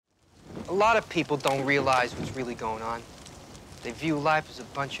A lot of people don't realize what's really going on. They view life as a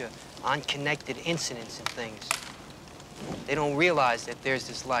bunch of unconnected incidents and things. They don't realize that there's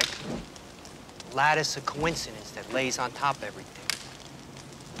this, like, lattice of coincidence that lays on top of everything.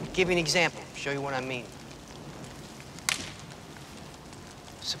 I'll give you an example, show you what I mean.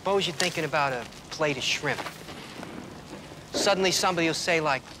 Suppose you're thinking about a plate of shrimp. Suddenly somebody will say,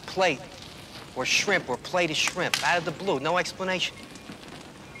 like, plate or shrimp or plate of shrimp out of the blue, no explanation.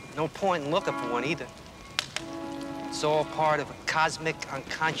 No point in looking for one either. It's all part of a cosmic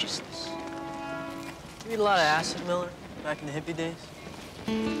unconsciousness. You eat a lot of acid, Miller, back in the hippie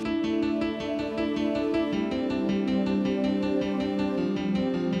days?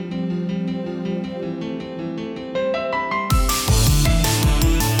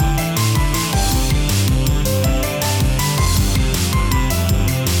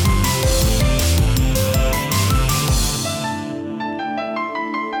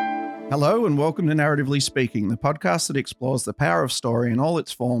 Hello and welcome to Narratively Speaking, the podcast that explores the power of story in all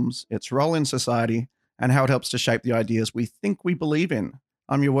its forms, its role in society, and how it helps to shape the ideas we think we believe in.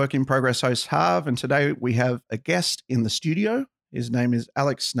 I'm your work in progress host, Harv, and today we have a guest in the studio. His name is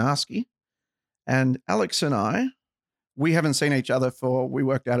Alex Snarsky. And Alex and I, we haven't seen each other for, we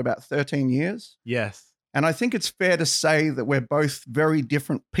worked out, about 13 years. Yes. And I think it's fair to say that we're both very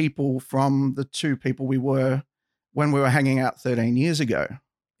different people from the two people we were when we were hanging out 13 years ago.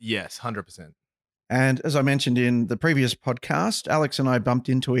 Yes, 100%. And as I mentioned in the previous podcast, Alex and I bumped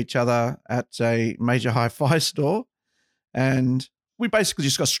into each other at a major hi-fi store, and we basically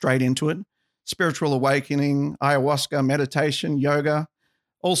just got straight into it. Spiritual awakening, ayahuasca, meditation, yoga,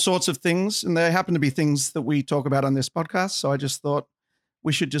 all sorts of things. And there happen to be things that we talk about on this podcast. So I just thought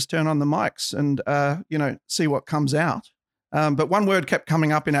we should just turn on the mics and, see what comes out. But one word kept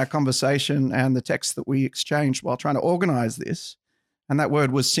coming up in our conversation and the text that we exchanged while trying to organize this. And that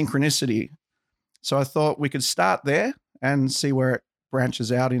word was synchronicity. So I thought we could start there and see where it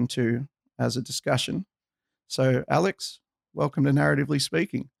branches out into as a discussion. So Alex, welcome to Narratively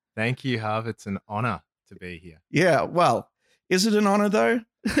Speaking. Thank you, Harv. It's an honor to be here. Yeah, well, is it an honor though?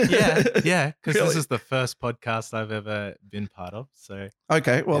 Yeah, because Really? This is the first podcast I've ever been part of. So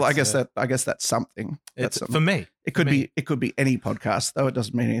Okay, well, I It's, guess that's something. it's That's for me. It could be any podcast, though. It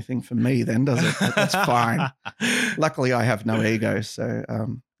doesn't mean anything for me, then, does it? But that's fine. Luckily, I have no ego, so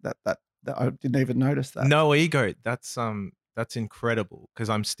that I didn't even notice that. No ego. That's incredible because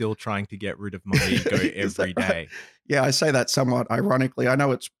I'm still trying to get rid of my ego Is that every day. right? Yeah, I say that somewhat ironically. I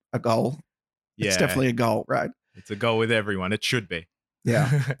know it's a goal. Yeah, It's definitely a goal, right? it's a goal with everyone. It should be.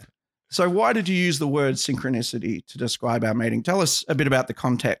 Yeah. So why did you use the word synchronicity to describe our meeting? Tell us a bit about the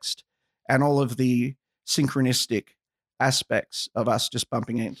context and all of the synchronistic aspects of us just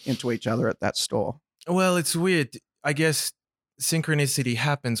bumping into each other at that store. Well, it's weird. I guess synchronicity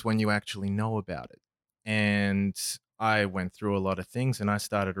happens when you actually know about it. And I went through a lot of things and I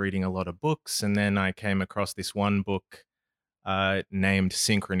started reading a lot of books. And then I came across this one book named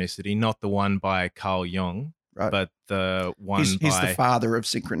Synchronicity, not the one by Carl Jung, Right. but the one He's the father of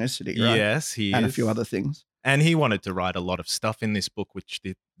synchronicity, right? Yes, he And is. a few other things. And he wanted to write a lot of stuff in this book, which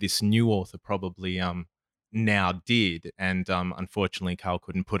this new author probably now did. And unfortunately, Carl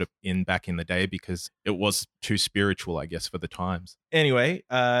couldn't put it back in the day because it was too spiritual, I guess, for the times. Anyway,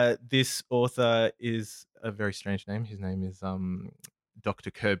 this author is a very strange name. His name is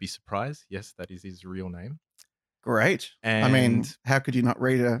Dr. Kirby Surprise. Yes, that is his real name. Great. I mean, And how could you not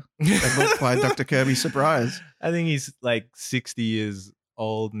read a book by Dr. Kirby Surprise? I think he's like 60 years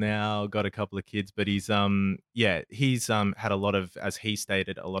old now, got a couple of kids, but he's had a lot of, as he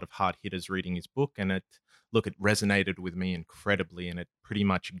stated, a lot of hard hitters reading his book, and it resonated with me incredibly, and it pretty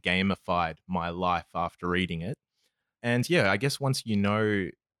much gamified my life after reading it. And yeah, I guess once you know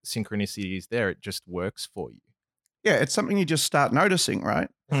synchronicity is there, it just works for you. Yeah, it's something you just start noticing, right?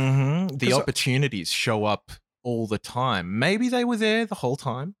 Mm-hmm. The 'Cause opportunities show up all the time. Maybe they were there the whole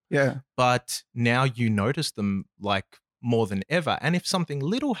time, Yeah. but now you notice them like more than ever. And if something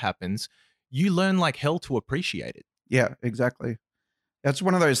little happens, you learn like hell to appreciate it. Yeah, exactly. That's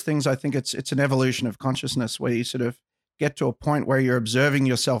one of those things. I think it's an evolution of consciousness where you sort of get to a point where you're observing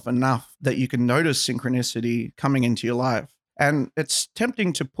yourself enough that you can notice synchronicity coming into your life. And it's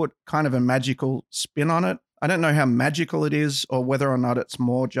tempting to put kind of a magical spin on it. I don't know how magical it is or whether or not it's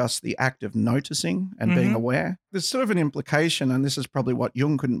more just the act of noticing and being Mhm. aware. There's sort of an implication, and this is probably what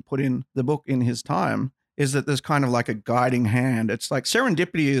Jung couldn't put in the book in his time, is that there's kind of like a guiding hand. It's like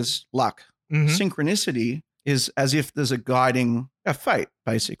serendipity is luck. Mhm. Synchronicity is as if there's a fate,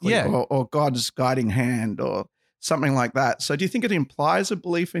 basically, Yeah. or God's guiding hand or something like that. So do you think it implies a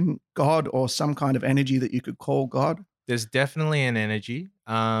belief in God or some kind of energy that you could call God? There's definitely an energy.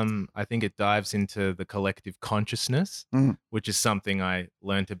 I think it dives into the collective consciousness, Mm. which is something I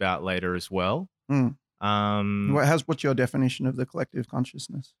learnt about later as well. Mm. Um, What's your definition of the collective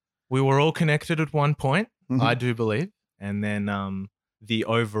consciousness? we were all connected at one point, Mhm. I do believe, and then the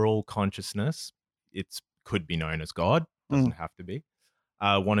overall consciousness, could be known as God, doesn't have to be.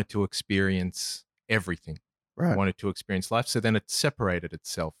 Wanted to experience everything, Right. wanted to experience life. So then it separated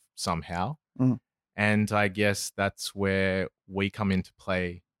itself somehow. Mm. And I guess that's where we come into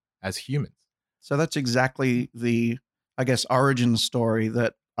play as humans. So that's exactly the, I guess, origin story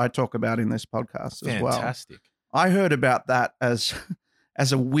that I talk about in this podcast as well. Fantastic. I heard about that as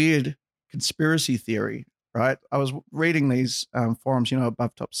as a weird conspiracy theory, right? I was reading these forums,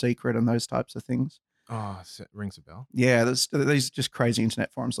 Above Top Secret and those types of things. Oh, it rings a bell. Yeah, there's these just crazy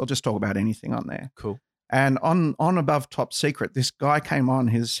internet forums. They'll just talk about anything on there. Cool. And on Above Top Secret, this guy came on,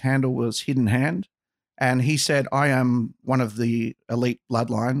 his handle was Hidden Hand. And he said, I am one of the elite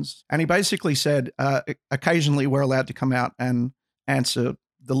bloodlines. And he basically said, occasionally we're allowed to come out and answer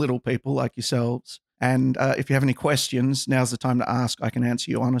the little people like yourselves. And if you have any questions, now's the time to ask. I can answer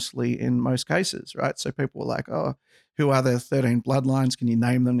you honestly in most cases, right? So people were like, oh, who are the 13 bloodlines? Can you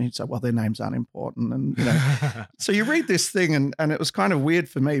name them? And he'd say, well, their names aren't important. And, so you read this thing and it was kind of weird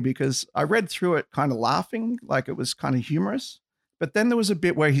for me because I read through it kind of laughing, like it was kind of humorous. But then there was a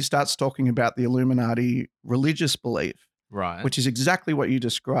bit where he starts talking about the Illuminati religious belief, Right. which is exactly what you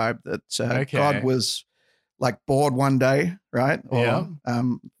described, that Okay. God was like bored one day, right? Or Yeah.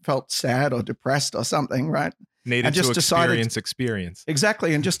 felt sad or depressed or something, right? Needed and just to decided- experience.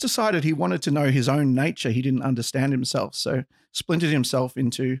 Exactly. And just decided he wanted to know his own nature. He didn't understand himself. So splintered himself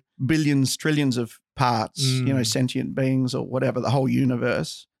into billions, trillions of parts, sentient beings or whatever, the whole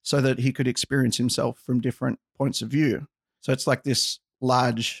universe, so that he could experience himself from different points of view. So it's like this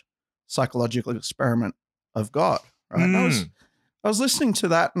large psychological experiment of God, right? And I was listening to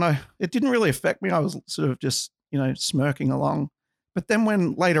that and it didn't really affect me. I was sort of just, smirking along. But then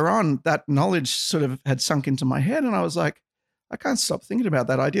when later on that knowledge sort of had sunk into my head and I was like, I can't stop thinking about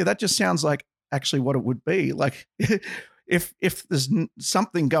that idea. That just sounds like actually what it would be. Like if there's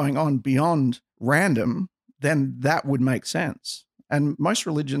something going on beyond random, then that would make sense. And most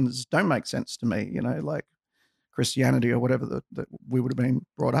religions don't make sense to me, like Christianity or whatever that we would have been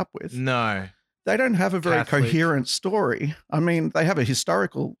brought up with. No. They don't have a very Catholic. coherent story. I mean, they have a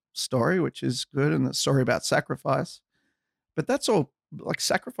historical story, which is good, and the story about sacrifice. But that's all like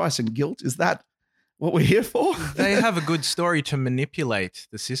sacrifice and guilt. Is that what we're here for? They have a good story to manipulate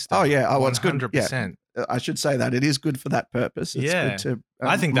the system. Oh, yeah. Oh, it's good. 100%. I should say that it is good for that purpose. It's Yeah. good to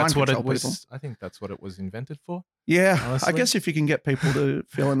I think that's mind what it control was. people. I think that's what it was invented for. Yeah, I honestly. guess if you can get people to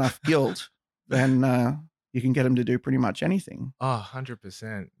feel enough guilt, then you can get them to do pretty much anything. Oh,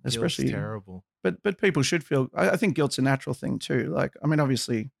 100%. Especially- Guilt's terrible. But people should feel. I think guilt's a natural thing too. Like, I mean,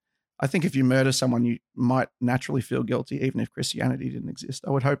 obviously, I think if you murder someone, you might naturally feel guilty, even if Christianity didn't exist. I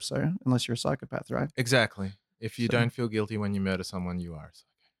would hope so, unless you're a psychopath, right? Exactly. If you So- don't feel guilty when you murder someone, you are.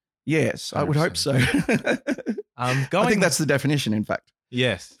 Yes, I would hope so. I Going, think that's the definition, in fact,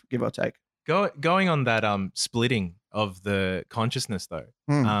 yes. give or take. Going on that splitting of the consciousness though.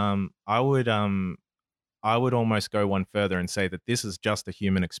 Hmm. I would almost go one further and say that this is just a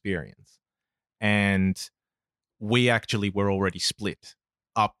human experience. And we actually were already split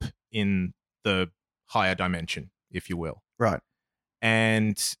up in the higher dimension, if you will. Right.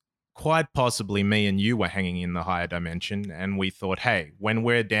 And quite possibly me and you were hanging in the higher dimension and we thought, hey, when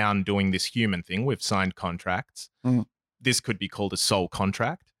we're down doing this human thing, we've signed contracts. Mm. This could be called a soul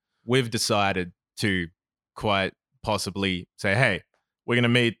contract. We've decided to quite possibly say, hey, we're going to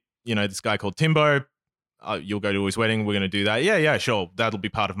meet, this guy called Timbo. You'll go to his wedding. We're going to do that. Yeah, sure. That'll be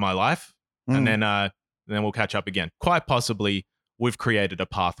part of my life. Mm. And then we'll catch up again. Quite possibly we've created a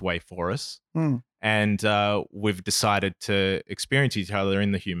pathway for us. Mm. And we've decided to experience each other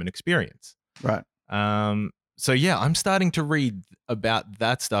in the human experience. Right. So yeah, I'm starting to read about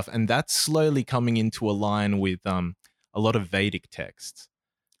that stuff, and that's slowly coming into a line with a lot of Vedic texts.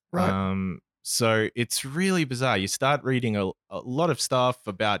 Right. So it's really bizarre. You start reading a lot of stuff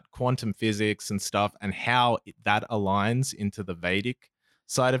about quantum physics and stuff, and how that aligns into the Vedic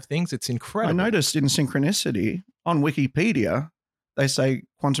side of things. It's I incredible. noticed in Synchronicity on Wikipedia, they say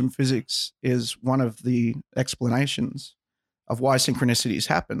quantum physics is one of the explanations of why synchronicities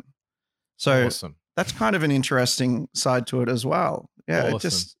happen. So Awesome. that's kind of an interesting side to it as well. Yeah,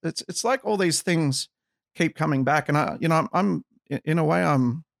 Awesome. it's like all these things keep coming back, and I'm in a way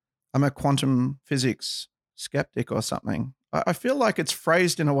I'm a quantum physics skeptic or something. I feel like it's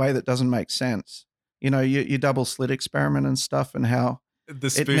phrased in a way that doesn't make sense. Your double slit experiment and stuff, and how The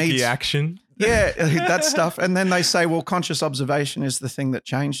spooky needs- action. Yeah, that stuff. And then they say, well, conscious observation is the thing that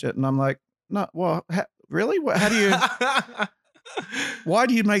changed it. And I'm like, no, well, really? How do you, why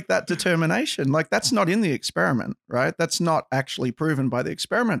do you make that determination? Like, that's not in the experiment, right? That's not actually proven by the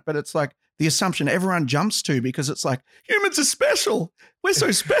experiment, but it's like the assumption everyone jumps to because it's like, humans are special. We're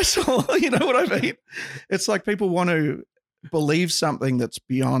so special. You know what I mean? It's like people want to believe something that's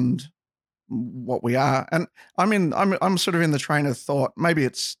beyond what we are. And I'm sort of in the train of thought, maybe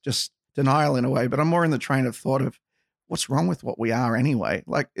it's just denial in a way, but I'm more in the train of thought of what's wrong with what we are anyway.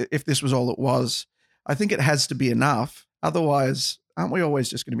 Like, if this was all it was, I think it has to be enough. Otherwise, aren't we always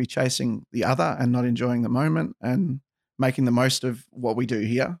just going to be chasing the other and not enjoying the moment and making the most of what we do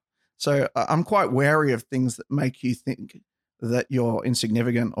here? So I'm quite wary of things that make you think that you're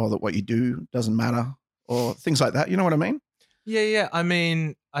insignificant or that what you do doesn't matter or things like that. You know what I mean? Yeah. I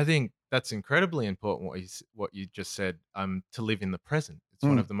mean, I think that's incredibly important. What you just said. To live in the present. It's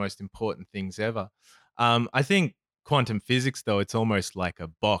one of the most important things ever. I think quantum physics, though, it's almost like a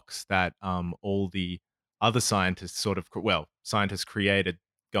box that all the other scientists scientists created,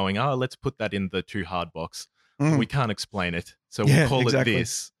 going, oh, let's put that in the too hard box. We can't explain it, so we'll call it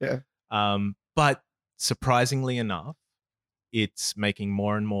this. Yeah. But surprisingly enough, it's making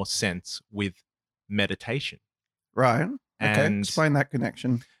more and more sense with meditation. Right. Okay. And explain that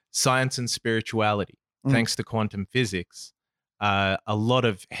connection. Science and spirituality, thanks to quantum physics. A lot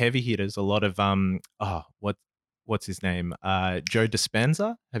of heavy hitters, a lot of what's his name? Joe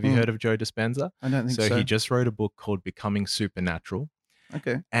Dispenza. Have you heard of Joe Dispenza? I don't think so. So he just wrote a book called Becoming Supernatural.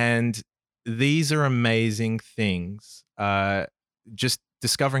 Okay. And these are amazing things. Just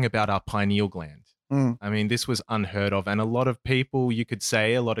discovering about our pineal gland. I mean, this was unheard of. And a lot of people, you could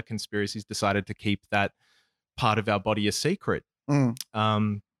say, a lot of conspiracies decided to keep that part of our body a secret.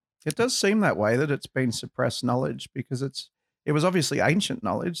 It does seem that way, that it's been suppressed knowledge because it was obviously ancient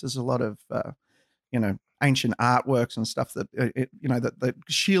knowledge. There's a lot of, ancient artworks and stuff that,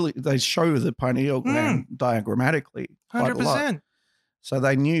 they show the pineal gland diagrammatically quite a lot. 100%. So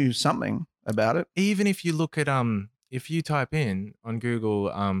they knew something about it. Even if you look at, if you type in on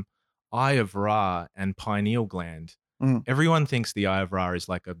Google, Eye of Ra and pineal gland, everyone thinks the Eye of Ra is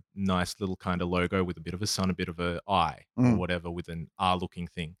like a nice little kind of logo with a bit of a sun, a bit of an eye or whatever with an R-looking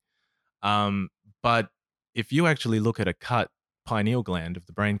thing. But if you actually look at a cut pineal gland of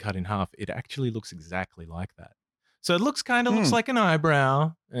the brain cut in half, it actually looks exactly like that. So it looks like an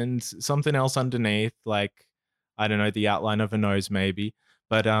eyebrow and something else underneath, like, I don't know, the outline of a nose maybe.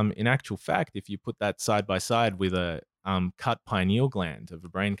 But in actual fact, if you put that side by side with a cut pineal gland of a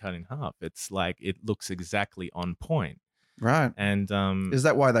brain cut in half, it's like it looks exactly on point. Right. And is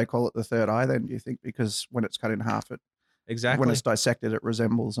that why they call it the third eye then, do you think? Because when it's cut in half, when it's dissected, it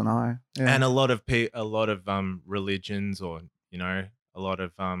resembles an eye. Yeah. And a lot of religions, or a lot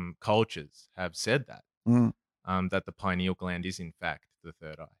of cultures have said that that the pineal gland is in fact the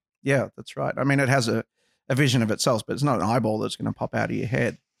third eye. Yeah, that's right. I mean, it has a vision of itself, but it's not an eyeball that's going to pop out of your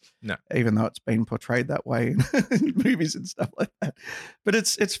head. No, even though it's been portrayed that way in movies and stuff like that. But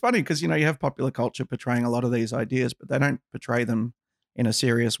it's funny because, you have popular culture portraying a lot of these ideas, but they don't portray them in a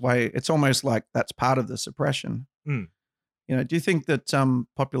serious way. It's almost like that's part of the suppression. Do you think that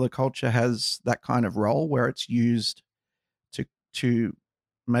popular culture has that kind of role where it's used to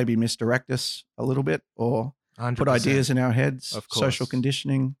maybe misdirect us a little bit or 100%. Put ideas in our heads, Of course. social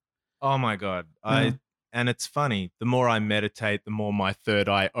conditioning? Oh my God. Yeah. And it's funny, the more I meditate, the more my third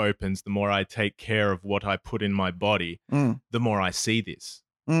eye opens, the more I take care of what I put in my body, the more I see this.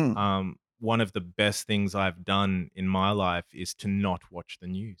 One of the best things I've done in my life is to not watch the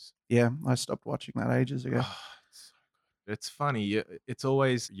news. Yeah, I stopped watching that ages ago. It's funny. It's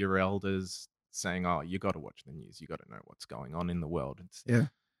always your elders saying, oh, you got to watch the news. You got to know what's going on in the world. Yeah.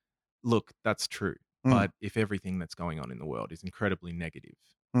 Look, that's true. But if everything that's going on in the world is incredibly negative,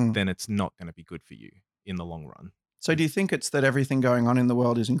 then it's not going to be good for you in the long run. So do you think it's that everything going on in the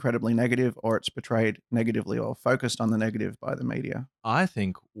world is incredibly negative, or it's portrayed negatively or focused on the negative by the media? I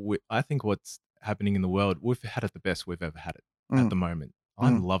think what's happening in the world, we've had it the best we've ever had it at the moment.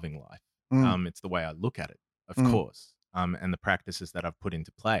 I'm loving life. It's the way I look at it, of course, and the practices that I've put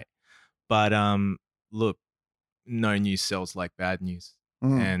into play. But look, no news sells like bad news.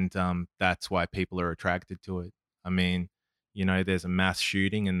 And that's why people are attracted to it. I mean, there's a mass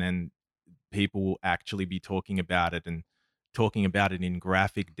shooting and then people will actually be talking about it in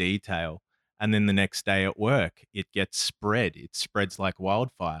graphic detail. And then the next day at work, it gets spread. It spreads like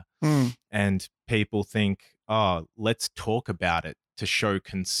wildfire. And people think, oh, let's talk about it to show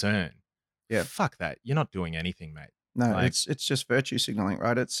concern. Yeah. Fuck that. You're not doing anything, mate. No, it's just virtue signaling,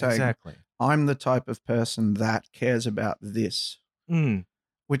 right? It's saying, exactly. I'm the type of person that cares about this.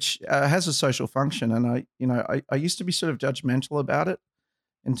 which has a social function. And I used to be sort of judgmental about it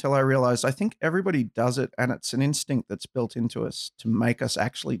until I realized I think everybody does it, and it's an instinct that's built into us to make us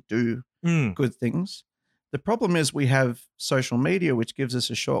actually do good things. The problem is we have social media, which gives us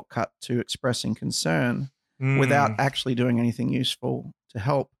a shortcut to expressing concern without actually doing anything useful to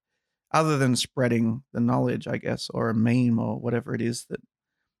help, other than spreading the knowledge, I guess, or a meme or whatever it is that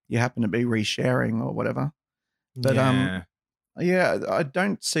you happen to be resharing or whatever. But yeah, I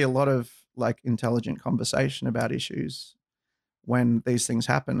don't see a lot of like intelligent conversation about issues when these things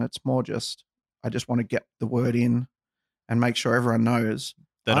happen. It's more just, I just want to get the word in and make sure everyone knows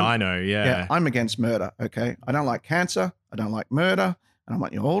that I know. Yeah. I'm against murder. Okay. I don't like cancer. I don't like murder. And I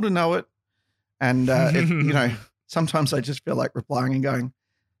want you all to know it. And, sometimes I just feel like replying and going,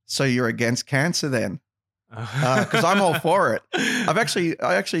 so you're against cancer then? Because I'm all for it. I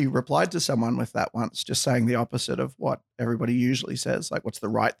actually replied to someone with that once, just saying the opposite of what everybody usually says, like what's the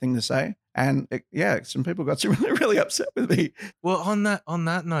right thing to say. And some people got really, really upset with me. Well, on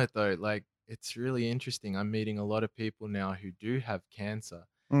that note though, like it's really interesting. I'm meeting a lot of people now who do have cancer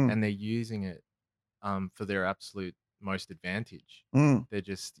and they're using it for their absolute most advantage. They're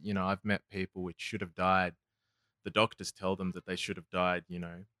just, I've met people which should have died. The doctors tell them that they should have died,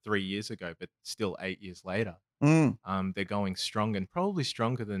 3 years ago, but still 8 years later, they're going strong and probably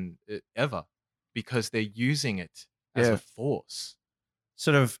stronger than ever because they're using it as a force.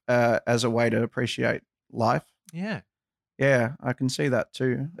 Sort of as a way to appreciate life. Yeah. Yeah, I can see that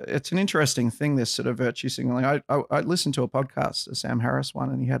too. It's an interesting thing, this sort of virtue signaling. I listened to a podcast, a Sam Harris one,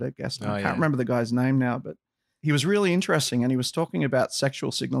 and he had a guest. I can't remember the guy's name now, but he was really interesting, and he was talking about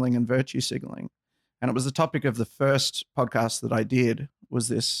sexual signaling and virtue signaling. And it was the topic of the first podcast that I did, was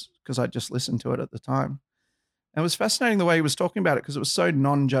this, because I just listened to it at the time. And it was fascinating the way he was talking about it, because it was so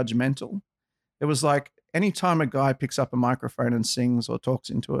non-judgmental. It was like anytime a guy picks up a microphone and sings or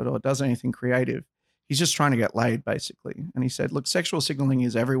talks into it or does anything creative, he's just trying to get laid, basically. And he said, look, sexual signaling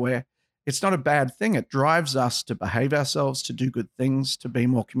is everywhere. It's not a bad thing. It drives us to behave ourselves, to do good things, to be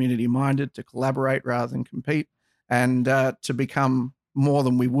more community-minded, to collaborate rather than compete, and to become more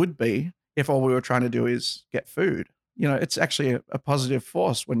than we would be if all we were trying to do is get food. It's actually a positive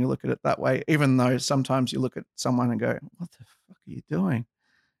force when you look at it that way, even though sometimes you look at someone and go, what the fuck are you doing?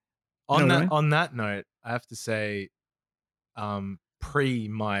 On that note, I have to say, pre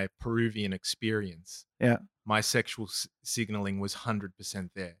my Peruvian experience, my sexual signaling was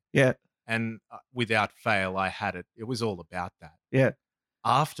 100% there. Yeah. And without fail, I had it. It was all about that. Yeah.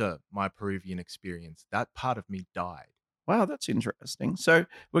 After my Peruvian experience, that part of me died. Wow, that's interesting. So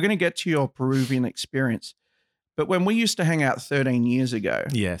we're going to get to your Peruvian experience. But when we used to hang out 13 years ago,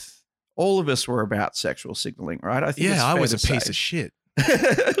 yes, all of us were about sexual signaling, right? I think I was a piece of shit.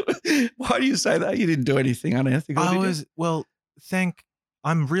 Why do you say that? You didn't do anything unethical,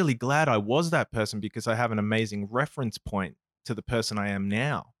 I'm really glad I was that person, because I have an amazing reference point to the person I am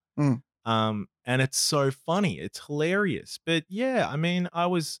now. And it's so funny. It's hilarious. But yeah, I mean, I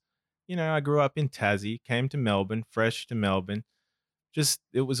was, I grew up in Tassie, came to Melbourne, fresh to Melbourne.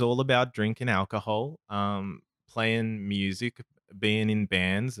 It was all about drinking alcohol, playing music, being in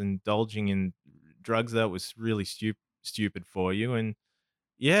bands, indulging in drugs that was really stupid for you. And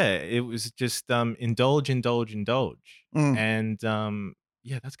yeah, it was just indulge. And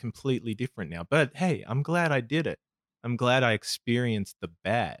that's completely different now. But hey, I'm glad I did it. I'm glad I experienced the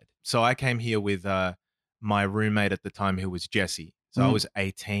bad. So I came here with my roommate at the time, who was Jesse. So I was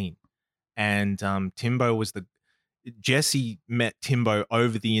 18. And Jesse met Timbo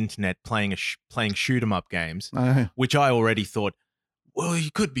over the internet playing shoot 'em up games, which I already thought, well, you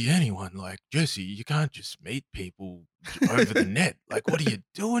could be anyone. Like, Jesse, you can't just meet people over the net. Like, what are you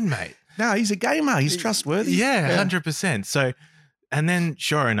doing, mate? No, he's a gamer. He's trustworthy. Yeah, 100%. So, and then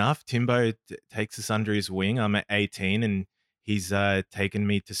sure enough, Timbo takes us under his wing. I'm at 18 and he's taken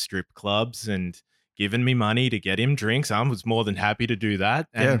me to strip clubs and given me money to get him drinks. I was more than happy to do that.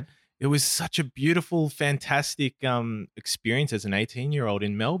 And it was such a beautiful, fantastic experience as an 18-year-old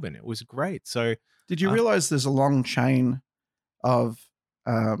in Melbourne. It was great. So did you realize there's a long chain of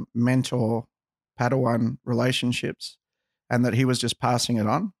mentor Padawan relationships, and that he was just passing it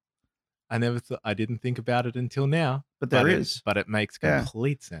on? I didn't think about it until now. But there is. But it makes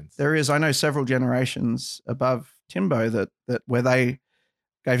complete sense. There is. I know several generations above Timbo that where they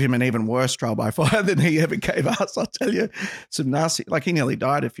gave him an even worse trial by fire than he ever gave us. I'll tell you, some nasty, like he nearly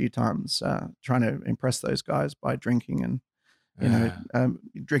died a few times trying to impress those guys by drinking and,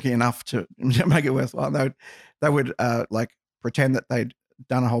 drinking enough to make it worthwhile. They would like pretend that they'd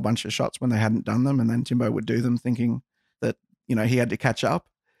done a whole bunch of shots when they hadn't done them. And then Timbo would do them thinking that, he had to catch up.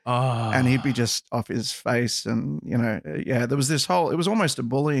 and he'd be Oh, just off his face. And, there was this it was almost a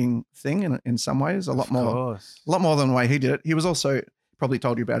bullying thing in some ways, a lot of more course. than the way he did it. He was also probably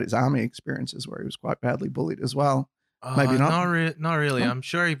told you about his army experiences where he was quite badly bullied as well. Maybe not. Not really. No? I'm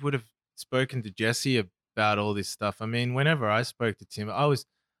sure he would have spoken to Jesse about all this stuff. I mean, whenever I spoke to Tim, I was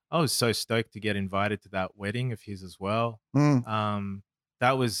so stoked to get invited to that wedding of his as well. Mm, Um,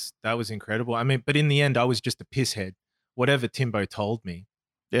 that was incredible. I mean, but in the end, I was just a pisshead. Whatever Timbo told me,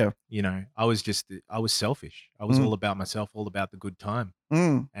 yeah. I was selfish. I was Mm, all about myself, all about the good time.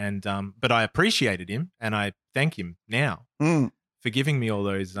 mm, And but I appreciated him, and I thank him now mm. for giving me all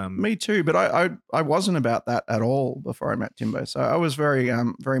those. Me too, but I wasn't about that at all before I met Timbo. So I was very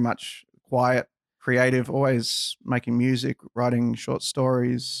much quiet, creative, always making music, writing short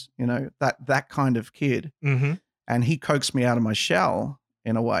stories, that kind of kid. Mhm. And he coaxed me out of my shell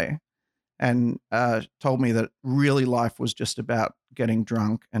in a way, and told me that really life was just about getting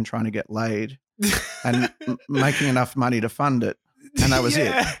drunk and trying to get laid and making enough money to fund it, and that was it.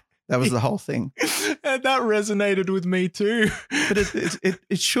 Yeah. That was the whole thing. And that resonated with me too. But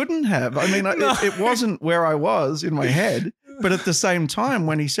it shouldn't have. I mean, No. it wasn't where I was in my head. But at the same time,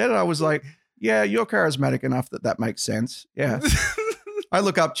 when he said it, I was like, yeah, you're charismatic enough that makes sense. Yeah. I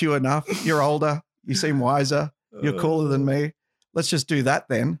look up to you enough. You're older. You seem wiser. You're cooler than me. Let's just do that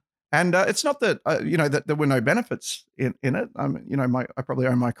then. And it's not that, that there were no benefits in it. I probably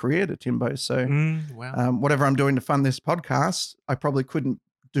owe my career to Timbo. So Wow. whatever I'm doing to fund this podcast, I probably couldn't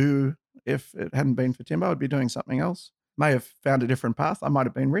do if it hadn't been for Timbo. I'd be doing something else. May have found a different path. I might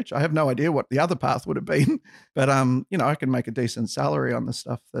have been rich. I have no idea what the other path would have been, but I can make a decent salary on the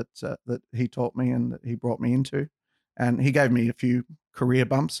stuff that he taught me and that he brought me into, and he gave me a few career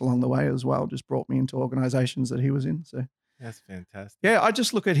bumps along the way as well. Just brought me into organizations that he was in. So That's fantastic. yeah, I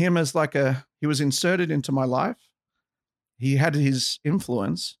just look at him as he was inserted into my life. He had his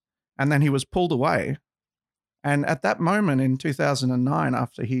influence, and then he was pulled away. And at that moment in 2009,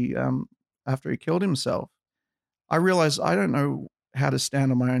 after he killed himself, I realized I don't know how to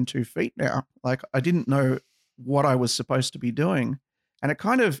stand on my own 2 feet now. Like, I didn't know what I was supposed to be doing. And it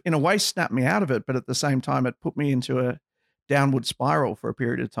kind of, in a way, snapped me out of it. But at the same time, it put me into a downward spiral for a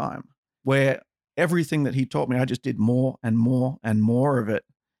period of time where everything that he taught me, I just did more and more and more of it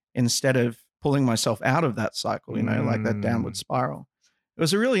instead of pulling myself out of that cycle, like that downward spiral. It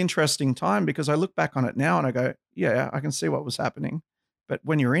was a really interesting time because I look back on it now and I go, yeah, I can see what was happening. But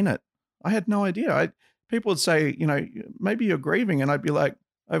when you're in it, I had no idea. People would say, maybe you're grieving. And I'd be like,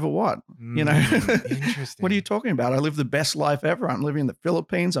 over what? Interesting. What are you talking about? I live the best life ever. I'm living in the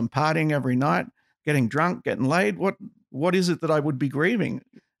Philippines. I'm partying every night, getting drunk, getting laid. What is it that I would be grieving?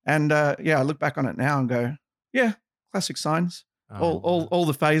 And I look back on it now and go, yeah, classic signs. All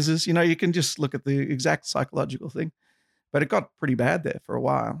the phases. You can just look at the exact psychological thing. But it got pretty bad there for a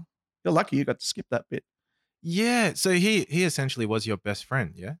while. You're lucky you got to skip that bit. Yeah. So he essentially was your best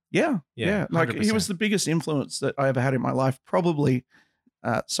friend, yeah? Yeah. Like, he was 100%. the biggest influence that I ever had in my life. Probably,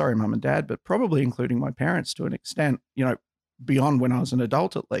 sorry, mum and dad, but probably including my parents to an extent, beyond when I was an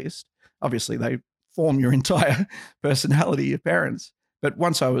adult at least. Obviously, they form your entire personality, your parents. But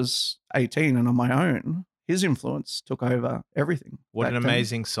once I was 18 and on my own, his influence took over everything. What an back then.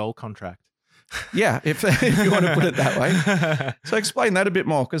 amazing soul contract. Yeah, if you want to put it that way. So explain that a bit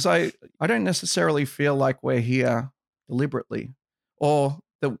more, because I don't necessarily feel like we're here deliberately or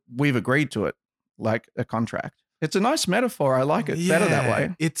that we've agreed to it like a contract. It's a nice metaphor. I like it better that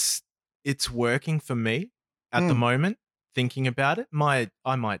way. It's working for me at the moment, thinking about it.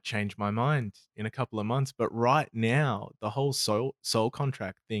 I might change my mind in a couple of months, but right now, the whole soul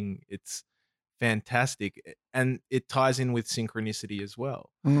contract thing, it's fantastic. And it ties in with synchronicity as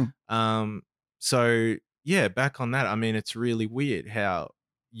well. So yeah, back on that, I mean, it's really weird how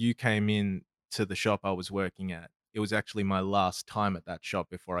you came in to the shop I was working at. It was actually my last time at that shop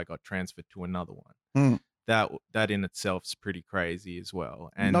before I got transferred to another one. That in itself is pretty crazy as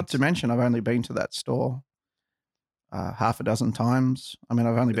well. And not to mention, I've only been to that store half a dozen times. I mean,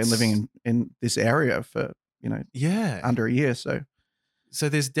 I've only been living in this area for, under a year. So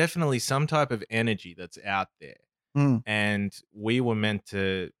there's definitely some type of energy that's out there. And we were meant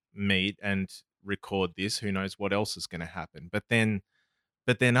to meet and record this. Who knows what else is going to happen? But then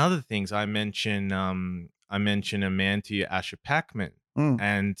other things. I mention a man to you, Asher Packman,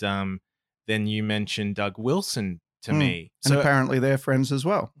 and then you mentioned Doug Wilson to me. And apparently they're friends as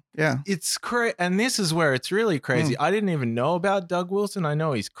well. Yeah, it's crazy. And this is where it's really crazy. I didn't even know about Doug Wilson. I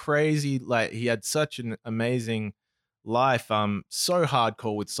know he's crazy. Like, he had such an amazing life. So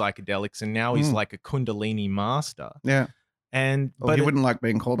hardcore with psychedelics, and now he's like a Kundalini master. Yeah. And he wouldn't like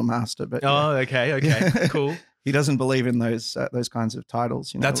being called a master, but okay, cool. He doesn't believe in those kinds of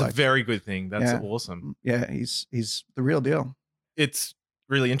titles. That's a very good thing. That's awesome. Yeah, he's the real deal. It's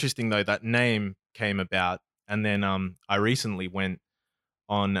really interesting though that name came about, and then I recently went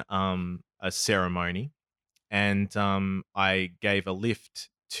on a ceremony, and I gave a lift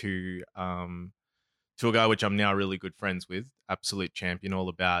to a guy which I'm now really good friends with, absolute champion, all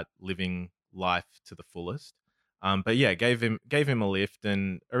about living life to the fullest. But yeah, gave him a lift,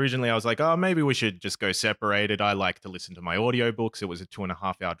 and originally I was like, oh, maybe we should just go separated. I like to listen to my audiobooks. It was a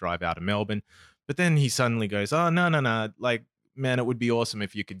 2.5-hour drive out of Melbourne. But then he suddenly goes, oh, no. Like, man, it would be awesome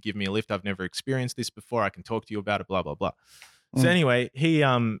if you could give me a lift. I've never experienced this before. I can talk to you about it, blah, blah, blah. So anyway, he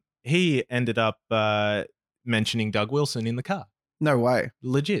ended up mentioning Doug Wilson in the car. No way.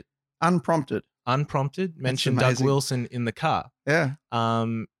 Legit. Unprompted, mentioned Doug Wilson in the car. Yeah.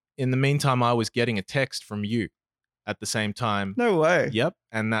 In the meantime, I was getting a text from you at the same time. No way. Yep.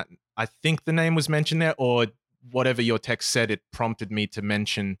 And that, I think the name was mentioned there, or whatever your text said, it prompted me to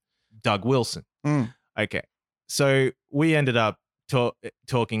mention Doug Wilson. Okay. So we ended up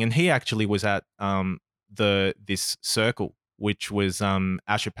talking, and he actually was at this circle, which was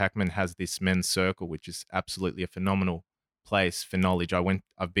Asher Packman has this men's circle, which is absolutely a phenomenal place for knowledge.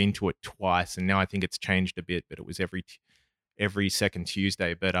 I've been to it twice, and now I think it's changed a bit, but it was every second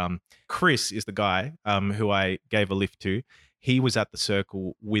Tuesday. But Chris is the guy who I gave a lift to. He was at the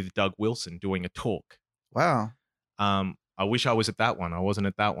circle with Doug Wilson doing a talk. Wow. I wish I was at that one. I wasn't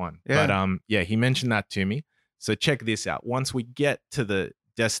at that one. Yeah. But yeah, he mentioned that to me. So check this out. Once we get to the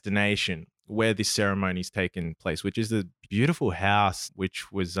destination where this ceremony's taken place, which is a beautiful house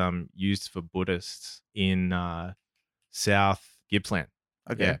which was used for Buddhists in South Gippsland.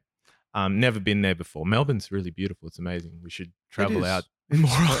 Okay. Yeah. Never been there before. Melbourne's really beautiful. It's amazing. We should travel out more.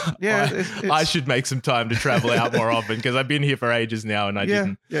 Yeah, I should make some time to travel out more often, because I've been here for ages now and I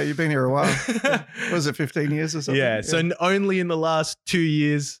didn't. Yeah, you've been here a while. Was it 15 years or something? Yeah. So only in the last 2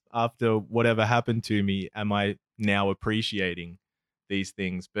 years after whatever happened to me am I now appreciating these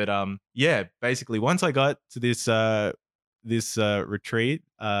things. But yeah, basically once I got to this retreat,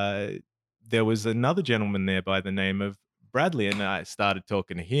 there was another gentleman there by the name of Bradley, and I started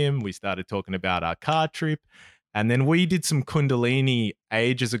talking to him. We started talking about our car trip, and then we did some Kundalini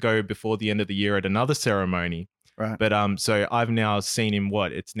ages ago before the end of the year at another ceremony. Right. But so I've now seen him.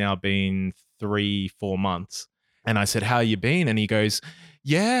 It's now been 3-4 months, and I said, "How you been?" And he goes,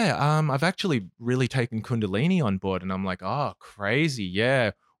 "Yeah, I've actually really taken Kundalini on board." And I'm like, "Oh, crazy,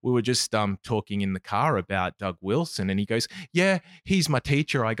 yeah." We were just talking in the car about Doug Wilson, and he goes, "Yeah, he's my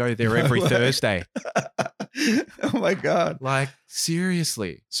teacher. I go there every Thursday." Oh my God. Like,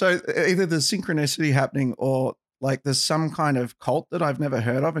 seriously. So either there's synchronicity happening, or like there's some kind of cult that I've never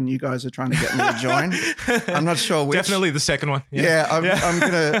heard of, and you guys are trying to get me to join. I'm not sure which. Definitely the second one. Yeah,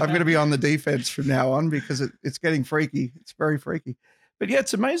 I'm gonna be on the defense from now on, because it's getting freaky. It's very freaky. But yeah,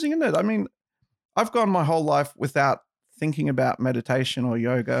 it's amazing, isn't it? I mean, I've gone my whole life without thinking about meditation or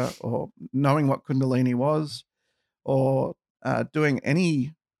yoga or knowing what Kundalini was, or doing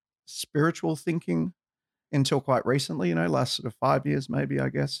any spiritual thinking until quite recently, last sort of 5 years, maybe, I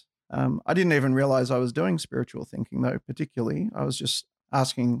guess. I didn't even realize I was doing spiritual thinking, though, particularly. I was just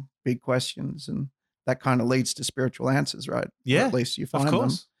asking big questions, and that kind of leads to spiritual answers, right? Yeah, or at least you find of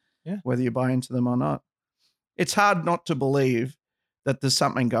course. them, Yeah. whether you buy into them or not. It's hard not to believe that there's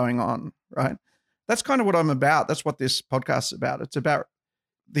something going on, right? That's kind of what I'm about. That's what this podcast is about. It's about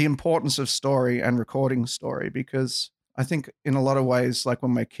the importance of story and recording story, because I think in a lot of ways, like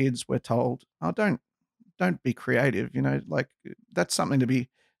when we're kids, we're told, oh, don't be creative, like that's something to be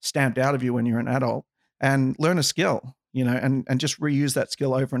stamped out of you when you're an adult, and learn a skill, and just reuse that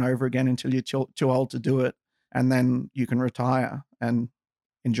skill over and over again until you're too old to do it. And then you can retire and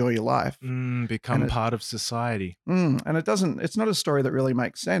enjoy your life. Become part of society. And it's not a story that really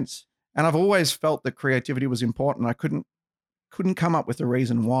makes sense. And I've always felt that creativity was important. I couldn't come up with a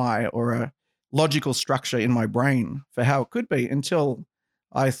reason why, or a logical structure in my brain for how it could be, until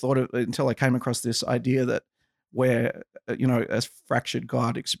I came across this idea that we're, as fractured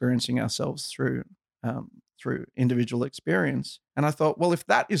God, experiencing ourselves through individual experience. And I thought, well, if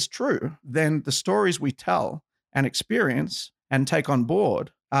that is true, then the stories we tell and experience and take on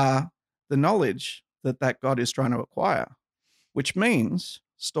board are the knowledge that God is trying to acquire, which means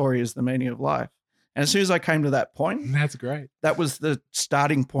story is the meaning of life. And as soon as I came to that point, that's great. That was the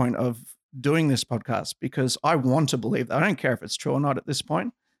starting point of doing this podcast, because I want to believe that. I don't care if it's true or not at this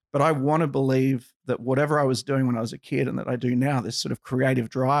point, but I want to believe that whatever I was doing when I was a kid and that I do now, this sort of creative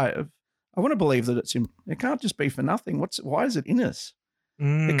drive, I want to believe that it can't just be for nothing. Why is it in us?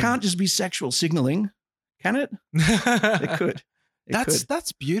 It can't just be sexual signaling, can it? It could.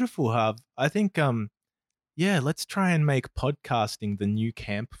 That's beautiful, Harv. I think yeah, let's try and make podcasting the new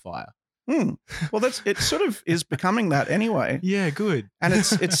campfire. Well, it sort of is becoming that anyway. Yeah, good. And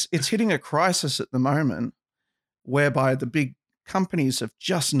it's hitting a crisis at the moment whereby the big companies have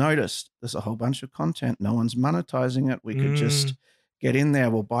just noticed there's a whole bunch of content. No one's monetizing it. We could just get in there.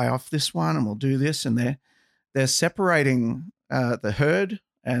 We'll buy off this one and we'll do this. And they're separating the herd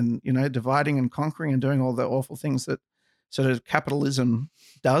and, dividing and conquering and doing all the awful things that sort of capitalism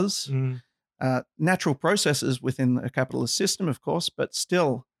does. Natural processes within a capitalist system, of course, but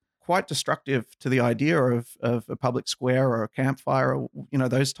still quite destructive to the idea of a public square or a campfire or,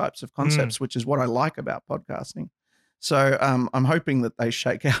 those types of concepts, which is what I like about podcasting. So I'm hoping that they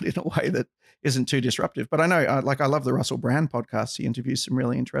shake out in a way that isn't too disruptive. But I know, I love the Russell Brand podcast. He interviews some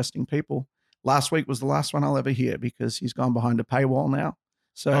really interesting people. Last week was the last one I'll ever hear because he's gone behind a paywall now.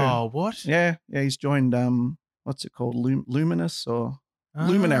 So, what? Yeah, he's joined, what's it called? Luminous or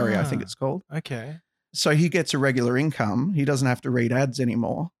Luminary, I think it's called. Okay. So he gets a regular income. He doesn't have to read ads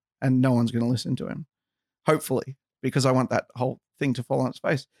anymore. And no one's going to listen to him, hopefully, because I want that whole thing to fall on its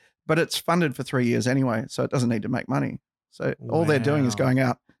face. But it's funded for 3 years anyway, so it doesn't need to make money. So all they're doing is going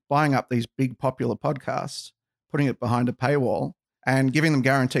out, buying up these big popular podcasts, putting it behind a paywall and giving them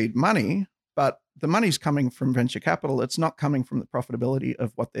guaranteed money. But the money's coming from venture capital. It's not coming from the profitability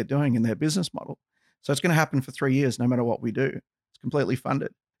of what they're doing in their business model. So it's going to happen for 3 years, no matter what we do. It's completely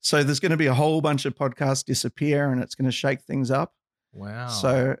funded. So there's going to be a whole bunch of podcasts disappear and it's going to shake things up. Wow.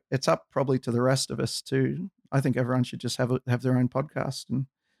 So it's up probably to the rest of us too. I think everyone should just have their own podcast and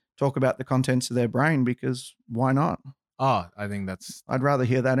talk about the contents of their brain because why not? Oh, I think I'd rather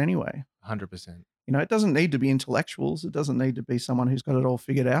hear that anyway. 100%. It doesn't need to be intellectuals. It doesn't need to be someone who's got it all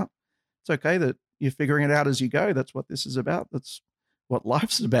figured out. It's okay that you're figuring it out as you go. That's what this is about. That's what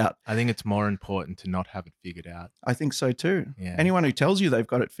life's about. I think it's more important to not have it figured out. I think so too. Yeah. Anyone who tells you they've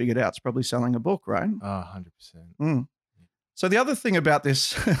got it figured out is probably selling a book, right? Oh, 100%. So the other thing about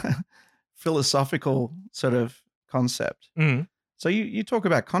this philosophical sort of concept, so you talk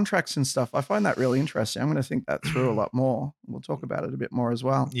about contracts and stuff. I find that really interesting. I'm going to think that through a lot more. We'll talk about it a bit more as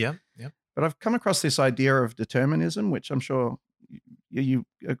well. Yeah. But I've come across this idea of determinism, which I'm sure you're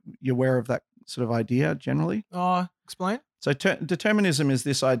aware of that sort of idea generally. Oh, explain. So determinism is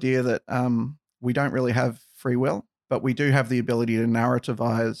this idea that we don't really have free will, but we do have the ability to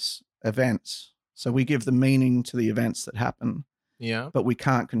narrativize events. So we give the meaning to the events that happen, but we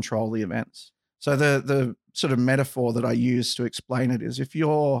can't control the events. So the sort of metaphor that I use to explain it is if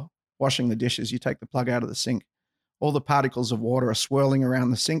you're washing the dishes, you take the plug out of the sink, all the particles of water are swirling around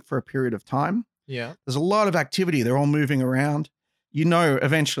the sink for a period of time. Yeah. There's a lot of activity. They're all moving around.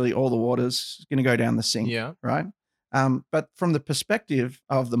 Eventually all the water's going to go down the sink, right? But from the perspective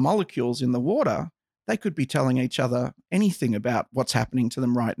of the molecules in the water, they could be telling each other anything about what's happening to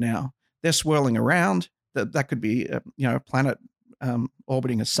them right now. They're swirling around. That could be a planet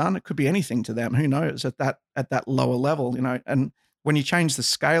orbiting a sun. It could be anything to them. Who knows at that lower level, And when you change the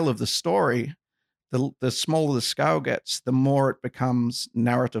scale of the story, the smaller the scale gets, the more it becomes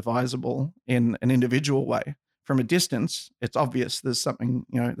narrativizable in an individual way. From a distance, it's obvious there's something,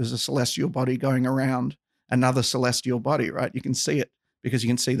 there's a celestial body going around another celestial body, right? You can see it because you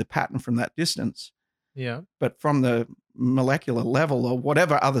can see the pattern from that distance. Yeah. But from the molecular level or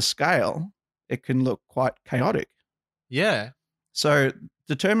whatever other scale, it can look quite chaotic. Yeah. So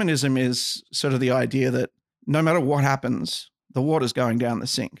determinism is sort of the idea that no matter what happens, the water's going down the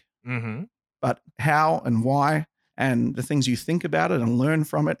sink. Mm-hmm. But how and why and the things you think about it and learn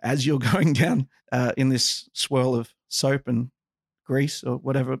from it as you're going down in this swirl of soap and grease or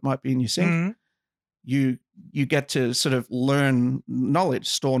whatever it might be in your sink, you get to sort of learn knowledge,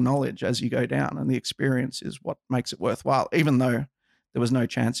 store knowledge as you go down, and the experience is what makes it worthwhile, even though there was no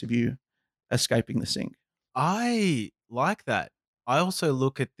chance of you escaping the sink. I like that. I also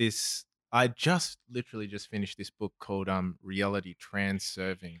look at this. I literally just finished this book called Reality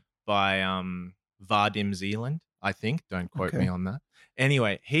Transurfing by Vadim Zeland, I think. Don't quote me on that.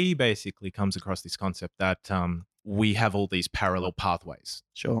 Anyway, he basically comes across this concept that we have all these parallel pathways.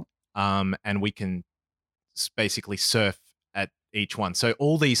 Sure. And we can basically surf at each one. So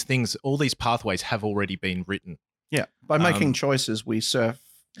all these things, all these pathways have already been written. Yeah. By making choices, we surf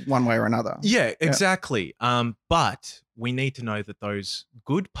one way or another. Yeah, exactly. But we need to know that those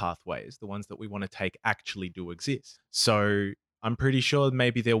good pathways, the ones that we want to take, actually do exist. So I'm pretty sure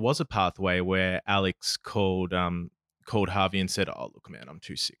maybe there was a pathway where Alex called Harvey and said, "Oh, look, man, I'm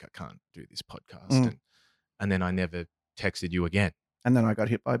too sick. I can't do this podcast." And then I never texted you again. And then I got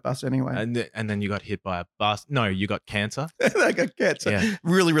hit by a bus anyway. And then you got hit by a bus. No, you got cancer. I got cancer. Yeah.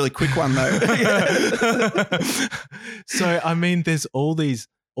 Really, really quick one though. So I mean, there's all these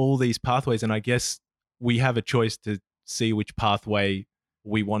pathways, and I guess we have a choice to see which pathway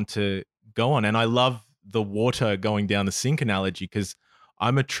we want to go on. And I love the water going down the sink analogy, because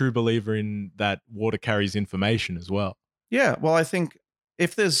I'm a true believer in that water carries information as well. Yeah. Well, I think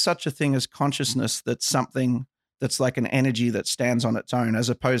if there's such a thing as consciousness, that's something that's like an energy that stands on its own, as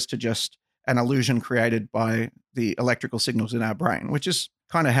opposed to just an illusion created by the electrical signals in our brain, which is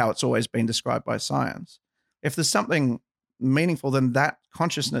kind of how it's always been described by science. If there's something meaningful, then that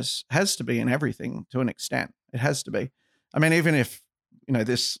consciousness has to be in everything to an extent. It has to be. I mean, even if,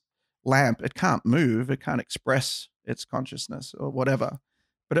 this lamp, it can't move, it can't express its consciousness or whatever,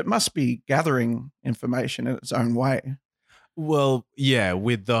 but it must be gathering information in its own way. Well, yeah,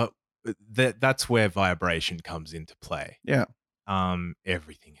 with that's where vibration comes into play. Yeah.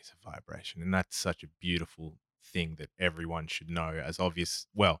 Everything is a vibration, and that's such a beautiful thing that everyone should know. As obvious,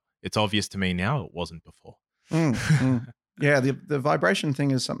 well, it's obvious to me now. It wasn't before. Yeah, the vibration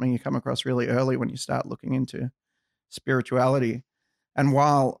thing is something you come across really early when you start looking into spirituality. And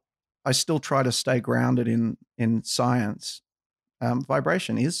while I still try to stay grounded in science,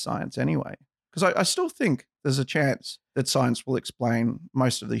 vibration is science anyway. Because I still think there's a chance that science will explain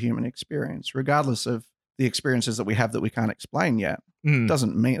most of the human experience, regardless of the experiences that we have that we can't explain yet.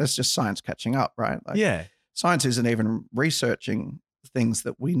 Doesn't mean that's just science catching up, right? Yeah. Science isn't even researching things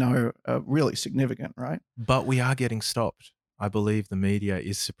that we know are really significant, right? But we are getting stopped. I believe the media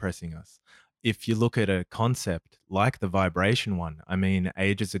is suppressing us. If you look at a concept like the vibration one, I mean,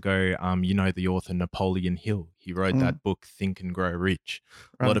 ages ago, the author Napoleon Hill, he wrote that book, Think and Grow Rich.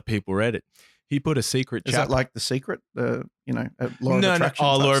 A lot of people read it. He put a secret Is chapter. that like The Secret? Law of Attraction?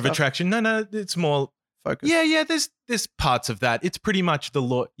 No, Law of stuff? Attraction. No, it's more Focus. Yeah, there's parts of that. It's pretty much the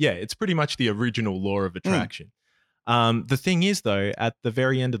law. Yeah, it's pretty much the original law of attraction. The thing is, though, at the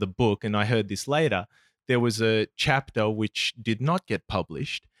very end of the book, and I heard this later, there was a chapter which did not get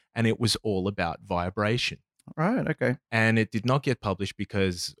published, and it was all about vibration. Right, okay. And it did not get published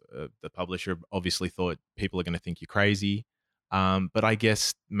because the publisher obviously thought people are going to think you're crazy. But I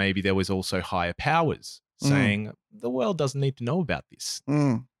guess maybe there was also higher powers saying the world doesn't need to know about this.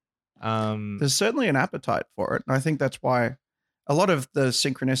 There's certainly an appetite for it. And I think that's why a lot of the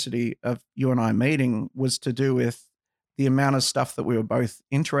synchronicity of you and I meeting was to do with the amount of stuff that we were both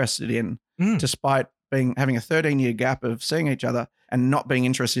interested in, despite having a 13-year gap of seeing each other and not being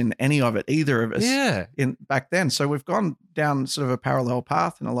interested in any of it, either of us back then. So we've gone down sort of a parallel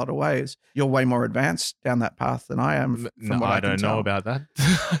path in a lot of ways. You're way more advanced down that path than I am. I don't know about that.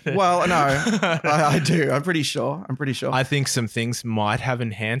 Well, no, I do. I'm pretty sure. I think some things might have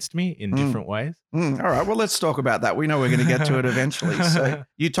enhanced me in different ways. All right. Well, let's talk about that. We know we're going to get to it eventually. So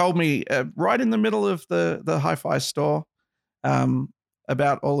you told me right in the middle of the hi-fi store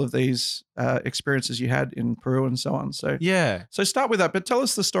about all of these experiences you had in Peru and so on. So yeah. So start with that, but tell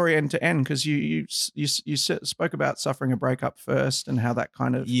us the story end to end, because you spoke about suffering a breakup first and how that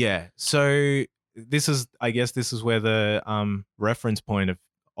kind of So I guess this is where the reference point of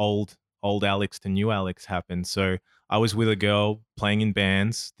old Alex to new Alex happened. So I was with a girl playing in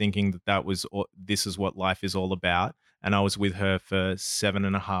bands, thinking this is what life is all about, and I was with her for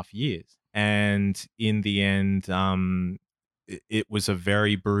 7.5 years. And in the end, it was a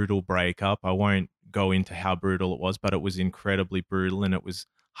very brutal breakup. I won't go into how brutal it was, but it was incredibly brutal and it was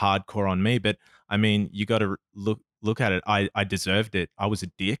hardcore on me. But I mean, you got to look at it. I deserved it. I was a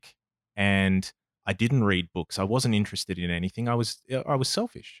dick and I didn't read books. I wasn't interested in anything. I was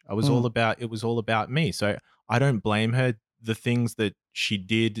selfish. It was all about me. So I don't blame her. The things that she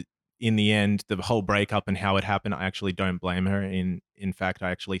did in the end, the whole breakup and how it happened, I actually don't blame her. In fact,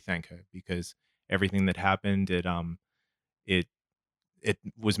 I actually thank her, because everything that happened, it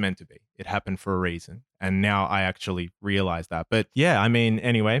was meant to be. It happened for a reason. And now I actually realize that. But yeah, I mean,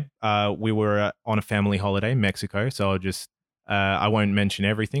 anyway, we were on a family holiday in Mexico. So I'll just, I won't mention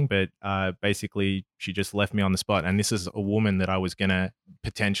everything, but basically she just left me on the spot. And this is a woman that I was going to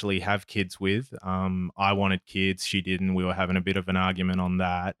potentially have kids with. I wanted kids. She didn't. We were having a bit of an argument on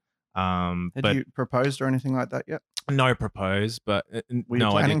that. Had you proposed or anything like that yet? No, proposed, but were you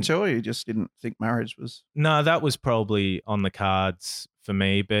planning to, or you just didn't think marriage was? No, that was probably on the cards for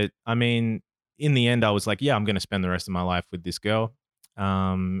me. But I mean, in the end, I was like, yeah, I'm going to spend the rest of my life with this girl.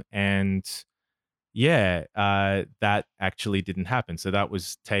 And yeah, that actually didn't happen. So that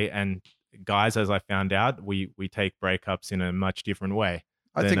was and guys, as I found out, we take breakups in a much different way.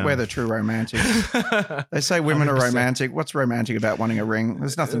 I think we're the true romantics. They say women 100%. Are romantic. What's romantic about wanting a ring?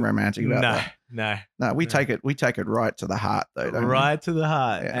 There's nothing romantic about that. No, we take it right to the heart, though. Don't right we? To the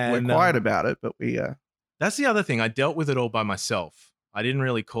heart. Yeah, we're quiet about it, but we. That's the other thing. I dealt with it all by myself. I didn't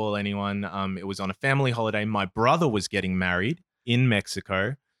really call anyone. It was on a family holiday. My brother was getting married in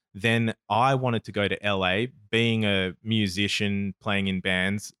Mexico, Then I wanted to go to LA. Being a musician playing in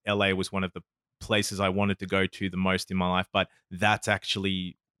bands, LA was one of the places I wanted to go to the most in my life. But that's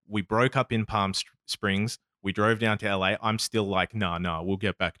actually, we broke up in Palm Springs. We drove down to LA. I'm still like, no, we'll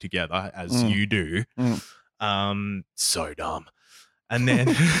get back together as you do. So dumb. And then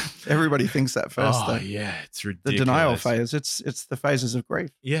everybody thinks that first. Oh though. yeah, it's The ridiculous. denial phase. It's the phases of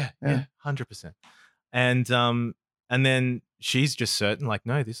grief. Yeah, 100%. And then she's just certain, like,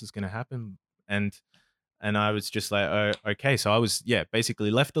 no, this is going to happen. And I was just like, oh, okay. So I was, basically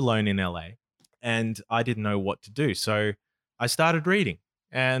left alone in LA, and I didn't know what to do. So I started reading,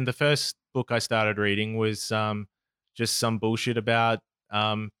 and the first book I started reading was just some bullshit about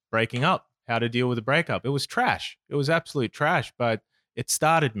breaking up, how to deal with a breakup. It was trash. It was absolute trash, but it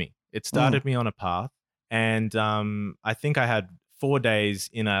started me. It started me on a path. And I think I had 4 days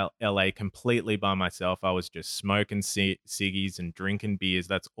in LA completely by myself. I was just smoking ciggies and drinking beers.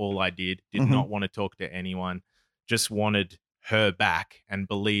 That's all I did. Did not want to talk to anyone. Just wanted her back and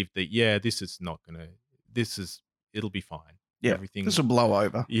believed that, it'll be fine. Yeah, everything. This will blow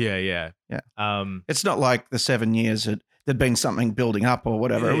over. Yeah. It's not like the 7 years there'd been something building up or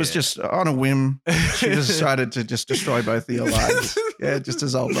whatever. It was just on a whim. She decided to just destroy both of your lives. Yeah, just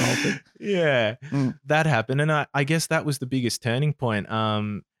dissolve the whole thing. Yeah, that happened. And I guess that was the biggest turning point.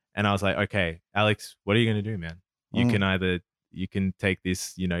 And I was like, okay, Alex, what are you going to do, man? You can take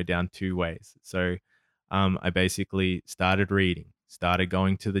this, down 2 ways. So I basically started reading, started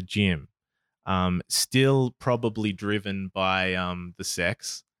going to the gym, still probably driven by the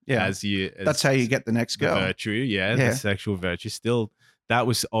sex. Yeah, that's how you get the next girl. The virtue, the sexual virtue. Still, that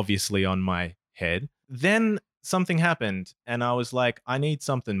was obviously on my head. Then something happened, and I was like, I need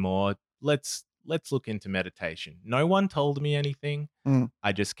something more. Let's look into meditation. No one told me anything.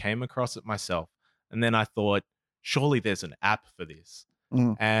 I just came across it myself, and then I thought, surely there's an app for this.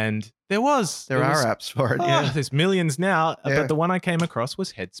 And there was. There are apps for it. Yeah, there's millions now. But the one I came across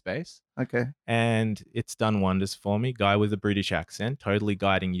was Headspace. Okay. And it's done wonders for me. Guy with a British accent, totally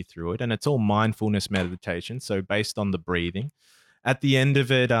guiding you through it. And it's all mindfulness meditation. So based on the breathing. At the end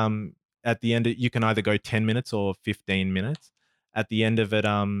of it, you can either go 10 minutes or 15 minutes. At the end of it,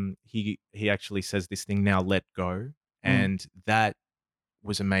 he actually says this thing, now let go. And that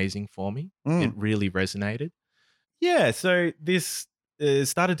was amazing for me. It really resonated. Yeah. So this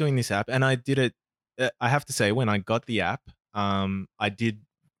started doing this app, and I did it. I have to say, when I got the app, I did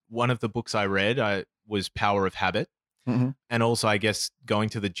one of the books I read was Power of Habit. And also, I guess, going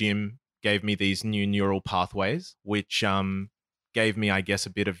to the gym gave me these new neural pathways, which gave me, I guess, a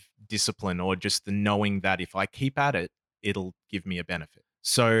bit of discipline, or just the knowing that if I keep at it, it'll give me a benefit.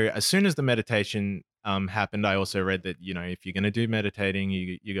 So as soon as the meditation happened, I also read that, if you're going to do meditating,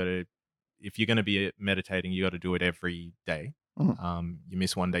 you got to, if you're going to be meditating, you got to do it every day. You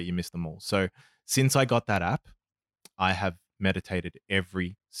miss one day, you miss them all. So since I got that app, I have meditated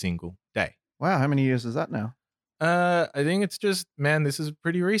every single day. Wow. How many years is that now? I think it's just, this is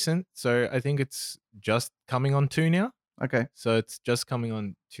pretty recent. So I think it's just coming on 2 now. Okay. So it's just coming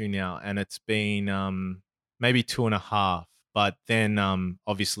on 2 now, and it's been maybe 2.5. But then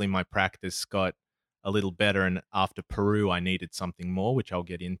obviously my practice got a little better, and after Peru, I needed something more, which I'll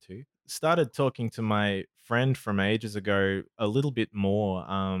get into. Started talking to my friend from ages ago a little bit more,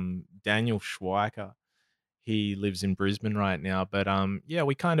 Daniel Schweiker. He lives in Brisbane right now, but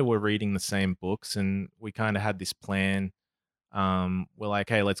we kind of were reading the same books, and we kind of had this plan. We're like,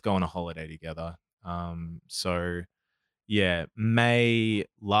 hey, let's go on a holiday together. So May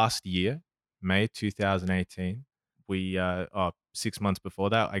last year, May 2018, we 6 months before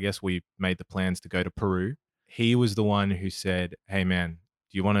that, I guess, we made the plans to go to Peru. He was the one who said, hey man,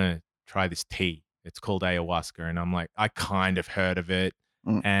 do you want to try this tea? It's called ayahuasca. And I'm like, I kind of heard of it.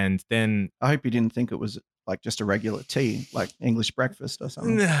 And then I hope you didn't think it was like just a regular tea, like English breakfast or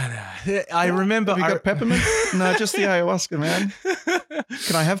something. No. I remember. Have you got peppermint? No, just the ayahuasca, man.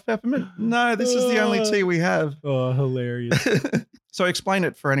 Can I have peppermint? No, this is the only tea we have. Oh, hilarious. So explain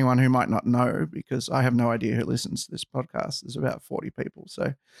it for anyone who might not know, because I have no idea who listens to this podcast. There's about 40 people.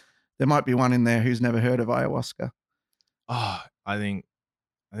 So there might be one in there who's never heard of ayahuasca. Oh, I think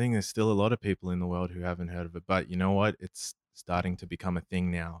there's still a lot of people in the world who haven't heard of it, but you know what? It's starting to become a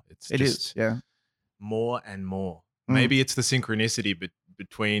thing now. It is, yeah. More and more. Maybe it's the synchronicity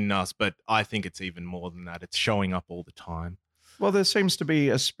between us, but I think it's even more than that. It's showing up all the time. Well, there seems to be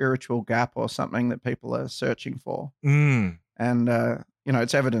a spiritual gap or something that people are searching for. And,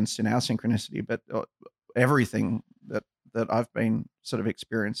 it's evidenced in our synchronicity, but everything that I've been sort of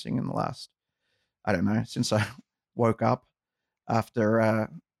experiencing in the last, I don't know, since I woke up after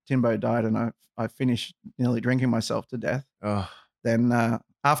Timbo died and I finished nearly drinking myself to death. Then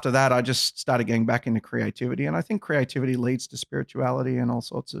after that, I just started getting back into creativity. And I think creativity leads to spirituality and all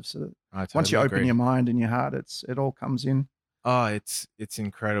sorts of I once you totally open agree. your mind and your heart, it all comes in. Oh, it's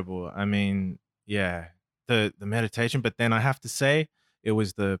incredible. I mean, yeah, the meditation, but then I have to say it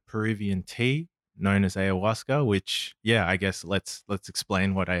was the Peruvian tea known as ayahuasca, which yeah, I guess let's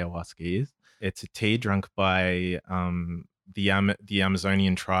explain what ayahuasca is. It's a tea drunk by the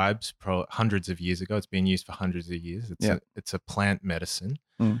Amazonian tribes hundreds of years ago. It's been used for hundreds of years. Yeah. It's a plant medicine.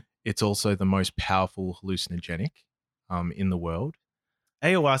 Mm. It's also the most powerful hallucinogenic in the world.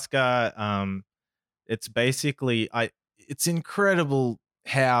 Ayahuasca it's basically it's incredible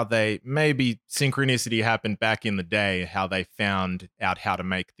how they maybe synchronicity happened back in the day, how they found out how to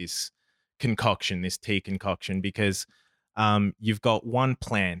make this concoction, this tea concoction, because you've got one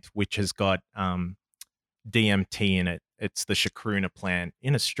plant which has got DMT in it. It's the chacruna plant.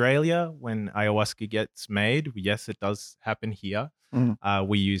 In Australia, when ayahuasca gets made, yes, it does happen here. Mm.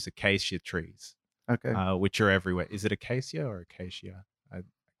 We use acacia trees, Okay. which are everywhere. Is it acacia or acacia? I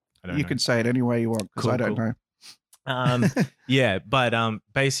don't You know. can say it any way you want because I don't know. Yeah, but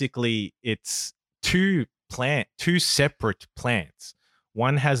basically it's two separate plants.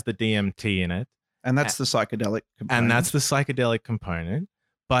 One has the DMT in it, And that's the psychedelic component. and that's the psychedelic component.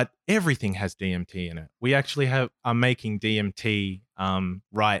 But everything has DMT in it. We actually are making DMT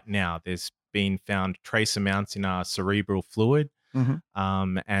right now. There's been found trace amounts in our cerebral fluid,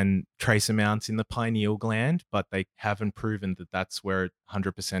 and trace amounts in the pineal gland, but they haven't proven that that's where it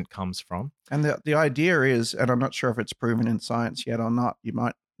 100% comes from. And the idea is, and I'm not sure if it's proven in science yet or not, you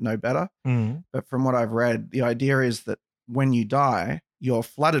might know better, but from what I've read, the idea is that when you die, you're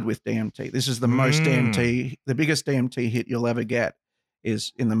flooded with DMT. This is the most DMT, the biggest DMT hit you'll ever get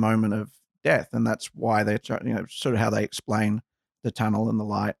is in the moment of death. And that's why they're trying, sort of how they explain the tunnel and the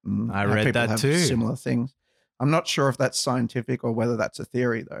light. And I how read people that have too. similar things. I'm not sure if that's scientific or whether that's a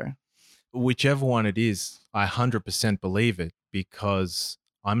theory though. Whichever one it is, I 100% believe it because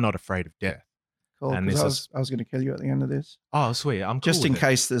I'm not afraid of death. Cool. And Because I was going to kill you at the end of this. Oh, sweet. I'm cool Just in with it.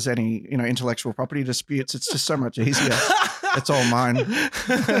 case there's any, intellectual property disputes. It's just so much easier. It's all mine.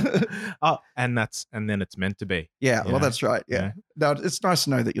 Oh, and then it's meant to be. Yeah, well, Yeah. that's right. Yeah. Yeah. No, it's nice to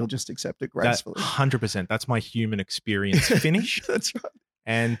know that you'll just accept it gracefully. 100%. That's my human experience finished. That's right.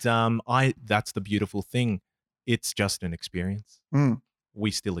 And that's the beautiful thing. It's just an experience. Mm.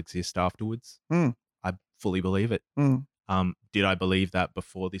 We still exist afterwards. Mm. I fully believe it. Mm. Did I believe that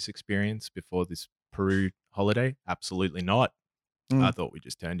before this experience, before this Peru holiday? Absolutely not. Mm. I thought we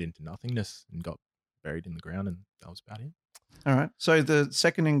just turned into nothingness and got buried in the ground, and that was about it. All right. So the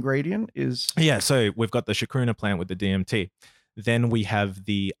second ingredient is Yeah, so we've got the chacruna plant with the DMT. Then we have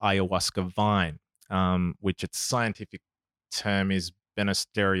the ayahuasca vine, which its scientific term is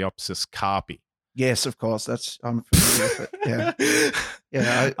Banisteriopsis carpi. yes, of course. I'm familiar with it. Yeah.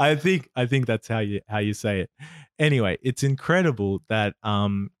 Yeah. I think that's how you say it. Anyway, it's incredible that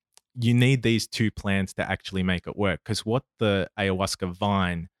you need these two plants to actually make it work. Because what the ayahuasca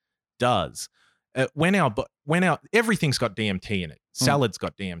vine does, when our everything's got DMT in it, salad's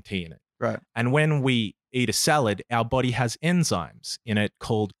got DMT in it, Right. and when we eat a salad, our body has enzymes in it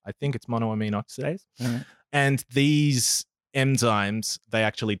called, I think it's monoamine oxidase, Right. and these enzymes, they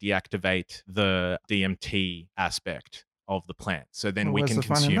actually deactivate the DMT aspect of the plant. So then Well, we where's can the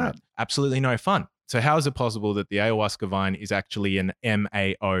fun in consume that? it. Absolutely no fun. So how is it possible that the ayahuasca vine is actually an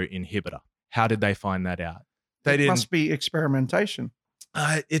MAO inhibitor? How did they find that out? They It didn't. must be experimentation.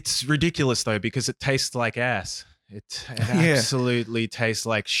 It's ridiculous though, because it tastes like ass. It Yeah. absolutely tastes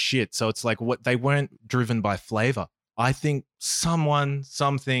like shit. So it's like what they weren't driven by flavor. I think someone,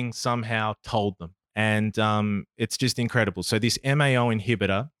 something, somehow told them. And it's just incredible. So this MAO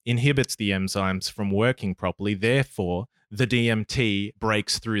inhibitor inhibits the enzymes from working properly. Therefore, the DMT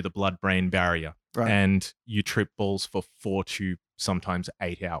breaks through the blood-brain barrier, Right. and you trip balls for 4 to sometimes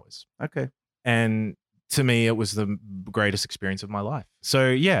 8 hours. Okay. And to me, it was the greatest experience of my life. So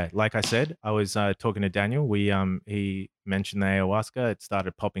yeah, like I said, I was talking to Daniel. He mentioned the ayahuasca. It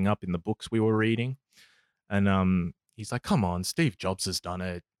started popping up in the books we were reading, and he's like, "Come on, Steve Jobs has done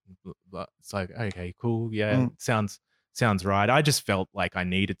it." It's like, okay, cool, yeah, sounds right. I just felt like I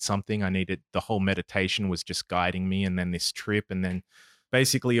needed something. The whole meditation was just guiding me, and then this trip, and then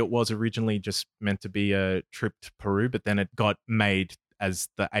basically it was originally just meant to be a trip to Peru, but then it got made as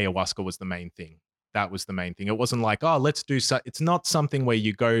the ayahuasca was the main thing. That was the main thing. It wasn't like, oh, let's do so. It's not something where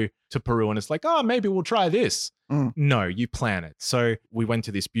you go to Peru and it's like, oh, maybe we'll try this. No, you plan it. So we went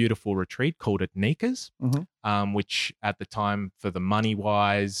to this beautiful retreat called Nicas, which at the time, for the money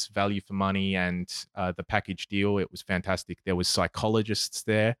wise, value for money, and the package deal, it was fantastic. There was psychologists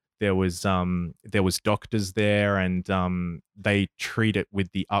there There was doctors there, and they treat it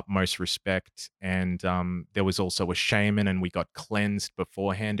with the utmost respect. And there was also a shaman, and we got cleansed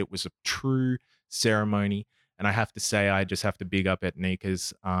beforehand. It was a true ceremony. And I have to say, I just have to big up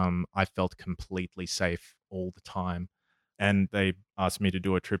Etnikas. I felt completely safe all the time. And they asked me to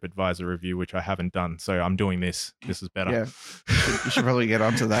do a TripAdvisor review, which I haven't done. So I'm doing this. This is better. Yeah. You should probably get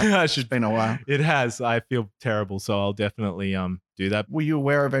onto that. It's been a while. It has. I feel terrible. So I'll definitely do that. Were you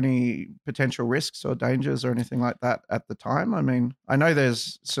aware of any potential risks or dangers or anything like that at the time? I mean, I know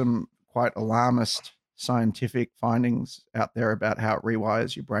there's some quite alarmist scientific findings out there about how it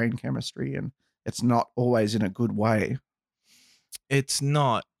rewires your brain chemistry, and it's not always in a good way. It's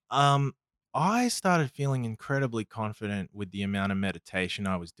not. I started feeling incredibly confident with the amount of meditation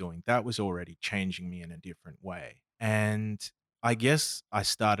I was doing. That was already changing me in a different way. And I guess I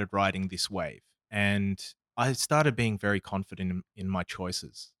started riding this wave, and I started being very confident in my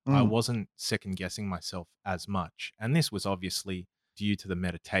choices. I wasn't second guessing myself as much. And this was obviously due to the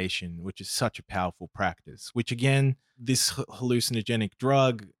meditation, which is such a powerful practice, which again, this hallucinogenic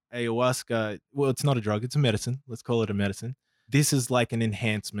drug, ayahuasca, well, it's not a drug, it's a medicine. Let's call it a medicine. This is like an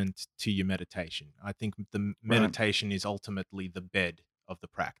enhancement to your meditation. I think the meditation is ultimately the bed of the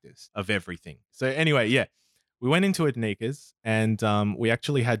practice of everything. So anyway, yeah, we went into Etnikas, and we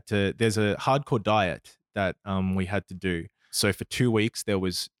actually had to, there's a hardcore diet that we had to do. So for 2 weeks, there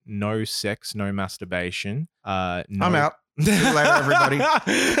was no sex, no masturbation. I'm out. See you later, everybody.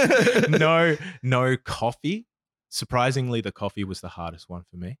 No coffee. Surprisingly, the coffee was the hardest one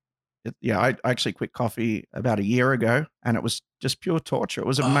for me. I actually quit coffee about a year ago, and it was just pure torture. It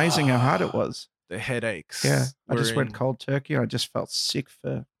was amazing how hard it was. The headaches. Yeah, I just went cold turkey. I just felt sick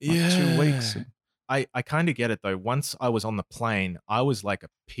for 2 weeks. I kind of get it though. Once I was on the plane, I was like a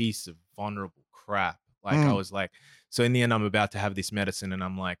piece of vulnerable crap. Like I was like, so in the end, I'm about to have this medicine, and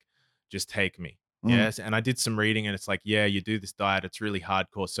I'm like, just take me. Yes. And I did some reading, and it's like, yeah, you do this diet. It's really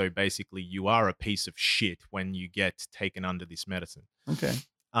hardcore. So basically you are a piece of shit when you get taken under this medicine. Okay.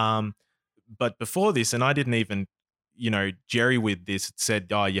 But before this, and I didn't even, jerry with this, it said,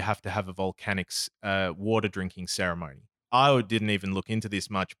 oh, you have to have a volcanic water drinking ceremony. I didn't even look into this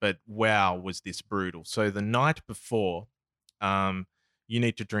much, but wow, was this brutal. So the night before, you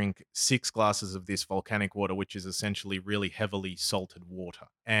need to drink 6 glasses of this volcanic water, which is essentially really heavily salted water.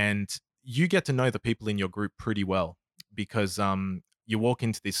 And you get to know the people in your group pretty well, because you walk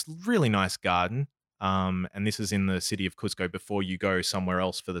into this really nice garden. And this is in the city of Cusco before you go somewhere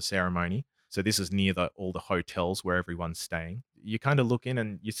else for the ceremony. So this is near all the hotels where everyone's staying. You kind of look in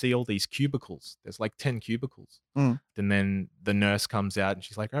and you see all these cubicles. There's like 10 cubicles. And then the nurse comes out and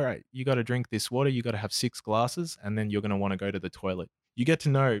she's like, all right, you got to drink this water. You got to have 6 glasses, and then you're going to want to go to the toilet. You get to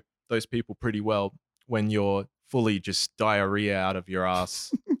know those people pretty well when you're fully just diarrhea out of your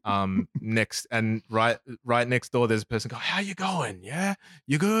ass. Next, and right next door, there's a person going, how you going? Yeah,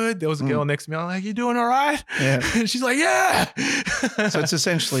 you good? There was a girl next to me. I'm like, you doing all right? Yeah. And she's like, yeah. So it's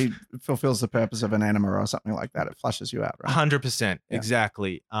essentially fulfills the purpose of an enema or something like that. It flushes you out, right? 100%. Yeah.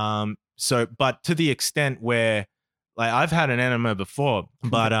 Exactly. So, but to the extent where, like, I've had an enema before,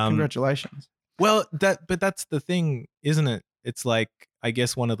 but congratulations. Well, but that's the thing, isn't it? It's like, I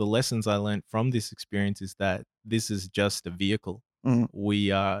guess one of the lessons I learned from this experience is that this is just a vehicle.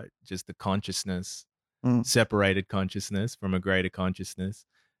 We are just the consciousness, separated consciousness from a greater consciousness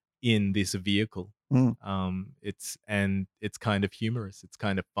in this vehicle. It's kind of humorous. It's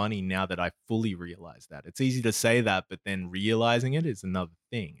kind of funny now that I fully realize that. It's easy to say that, but then realizing it is another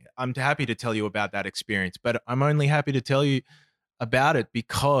thing. I'm happy to tell you about that experience, but I'm only happy to tell you about it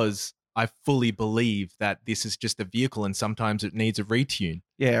because I fully believe that this is just a vehicle, and sometimes it needs a retune.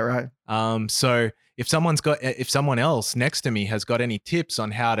 Yeah, right. So if someone else next to me has got any tips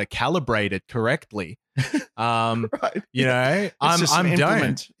on how to calibrate it correctly, right. I'm down.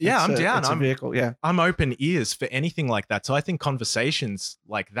 Yeah, I'm down. It's a vehicle. Yeah, I'm open ears for anything like that. So I think conversations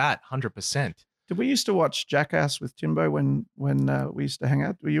like that, 100%. Did we used to watch Jackass with Timbo when we used to hang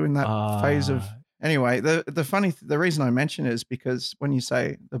out? Were you in that phase of? Anyway, the reason I mention it is because when you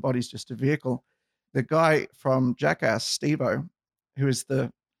say the body's just a vehicle, the guy from Jackass, Steve-O, who is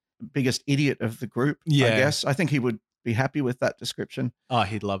the biggest idiot of the group, I guess, I think he would be happy with that description. Oh,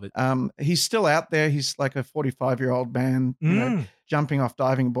 he'd love it. He's still out there. He's like a 45-year-old man, jumping off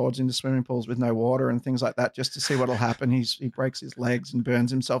diving boards into swimming pools with no water and things like that just to see what'll happen. He breaks his legs and burns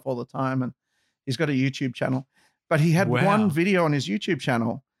himself all the time, and he's got a YouTube channel. But he had one video on his YouTube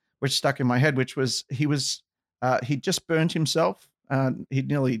channel which stuck in my head, which was he'd just burned himself. He'd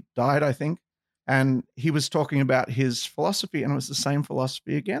nearly died, I think. And he was talking about his philosophy, and it was the same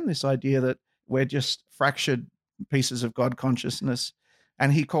philosophy again, this idea that we're just fractured pieces of God consciousness,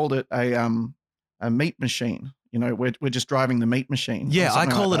 and he called it a meat machine. You know, we're just driving the meat machine. or Yeah, I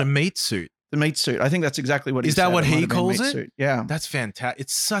something call like it a that. meat suit. The meat suit. I think that's exactly what he Is that said. what It might he have been calls meat it? suit. Yeah. That's fantastic.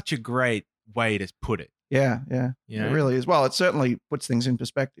 It's such a great way to put it. Yeah. You It know? really is. Well, it certainly puts things in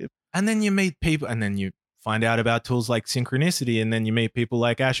perspective. And then you meet people, and then you find out about tools like Synchronicity, and then you meet people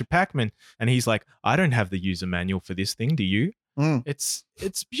like Asher Packman, and he's like, I don't have the user manual for this thing. Do you? Mm.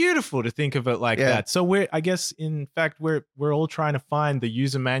 It's beautiful to think of it like Yeah. that. So I guess in fact we're all trying to find the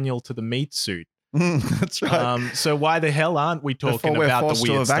user manual to the meat suit. That's right. So why the hell aren't we talking Before we're about the forced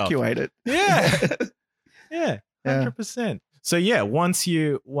weird to stuff? evacuate it. Yeah. Yeah, Yeah. 100%. So yeah, once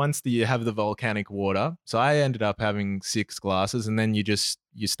you have the volcanic water, so I ended up having 6 glasses, and then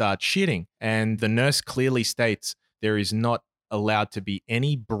you start shitting, and the nurse clearly states there is not allowed to be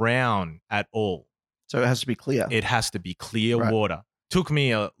any brown at all. So it has to be clear. It has to be clear Right. water. Took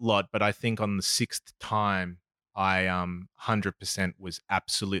me a lot, but I think on the 6th time, I 100% was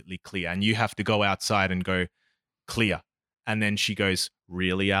absolutely clear, and you have to go outside and go clear. And then she goes,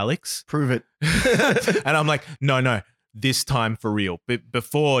 "Really, Alex?" Prove it. And I'm like, no, this time for real. But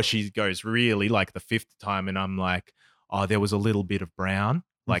before she goes, "Really?" like the 5th time, and I'm like, oh, there was a little bit of brown,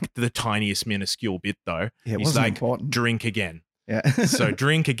 like the tiniest minuscule bit though. Yeah, it He's wasn't like, important. drink again. Yeah. So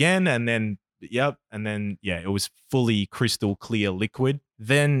drink again, and then it was fully crystal clear liquid.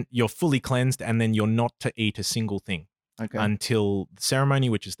 Then you're fully cleansed, and then you're not to eat a single thing Okay. until the ceremony,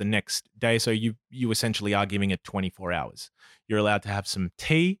 which is the next day. So you essentially are giving it 24 hours. You're allowed to have some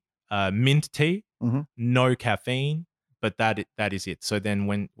tea, mint tea, Mhm. no caffeine, but that is it. So then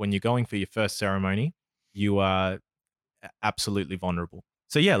when you're going for your first ceremony, you are absolutely vulnerable.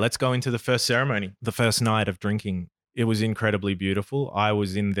 So yeah, let's go into the first ceremony, the first night of drinking. It was incredibly beautiful. I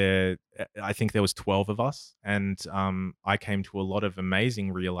was in there, I think there was 12 of us, and I came to a lot of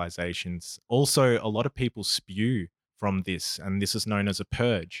amazing realizations. Also, a lot of people spew from this, and this is known as a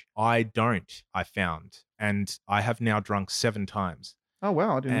purge. I don't, I found, and I have now drunk 7 times. Oh,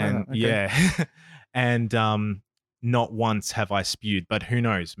 wow. I didn't know And that. Okay. yeah, and not once have I spewed, but who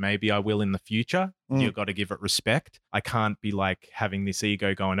knows? Maybe I will in the future. Mm. You've got to give it respect. I can't be like having this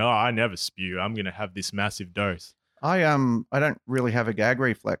ego going, oh, I never spew. I'm going to have this massive dose. I don't really have a gag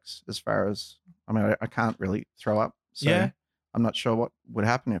reflex as far as, I can't really throw up. So Yeah. I'm not sure what would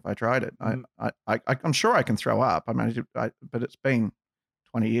happen if I tried it. Mm. I'm sure I can throw up. But it's been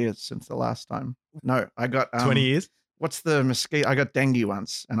 20 years since the last time. No, I got 20 years? What's the mosquito? I got dengue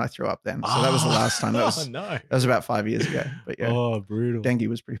once and I threw up then. So that was the last time. That was no. that was about 5 years ago. But yeah, Oh, brutal. dengue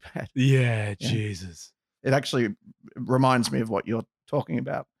was pretty bad. Yeah, Jesus. It actually reminds me of what you're talking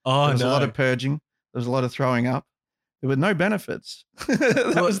about. Oh, There was no. a lot of purging. There was a lot of throwing up. There were no benefits.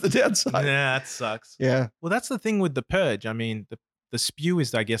 That Well, was the downside. Nah, that sucks. Yeah. Well, that's the thing with the purge. I mean, the spew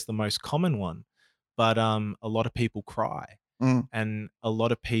is, I guess, the most common one, but a lot of people cry, Mm. and a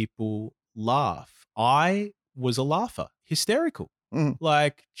lot of people laugh. I was a laugher, hysterical, Mm.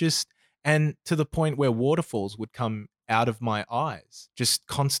 like and to the point where waterfalls would come out of my eyes, just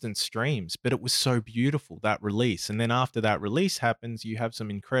constant streams. But it was so beautiful, that release. And then after that release happens, you have some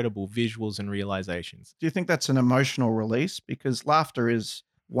incredible visuals and realizations. Do you think that's an emotional release? Because laughter is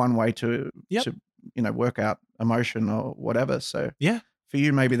one way to Yep. work out emotion or whatever. So Yeah. for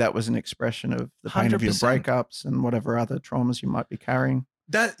you, maybe that was an expression of the pain of your 100%. breakups and whatever other traumas you might be carrying.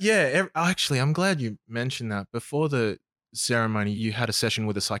 Actually, I'm glad you mentioned that. Before the ceremony, you had a session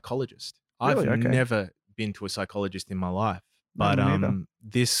with a psychologist. Really? I've Okay. never been to a psychologist in my life, No, but me neither.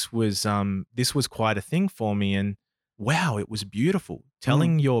 this was quite a thing for me, and wow, it was beautiful. Mm.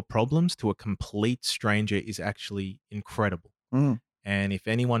 Telling your problems to a complete stranger is actually incredible. Mm. And if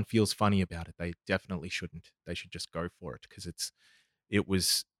anyone feels funny about it, they definitely shouldn't. They should just go for it, because it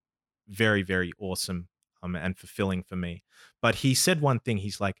was very, very awesome and fulfilling for me. But he said one thing.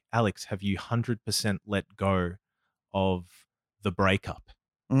 He's like, Alex, have you 100% let go of the breakup?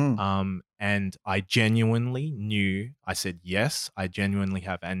 Mm. And I genuinely knew. I said, yes, I genuinely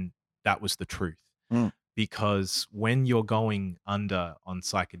have. And that was the truth. Mm. Because when you're going under on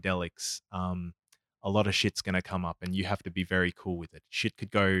psychedelics, a lot of shit's going to come up, and you have to be very cool with it. Shit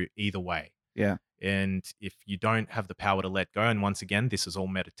could go either way. Yeah. And if you don't have the power to let go, and once again, this is all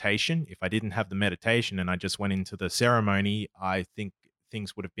meditation. If I didn't have the meditation and I just went into the ceremony, I think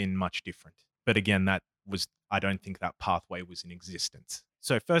things would have been much different. But again, I don't think that pathway was in existence.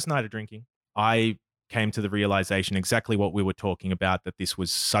 So first night of drinking, I came to the realization exactly what we were talking about, that this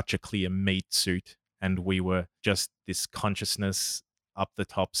was such a clear meat suit, and we were just this consciousness up the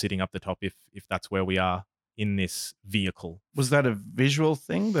top, sitting up the top, if that's where we are in this vehicle. Was that a visual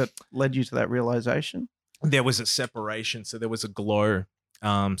thing that led you to that realization? There was a separation, so there was a glow.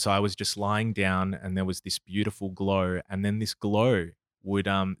 So I was just lying down, and there was this beautiful glow, and then this glow would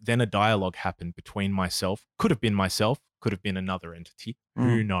then a dialogue happened between myself. Could have been myself, could have been another entity.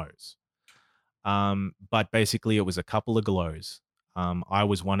 Who knows? But basically, it was a couple of glows. I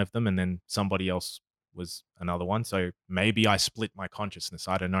was one of them, and then somebody else was another one. So maybe I split my consciousness.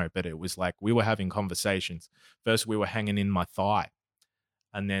 I don't know. But it was like we were having conversations. First, we were hanging in my thigh.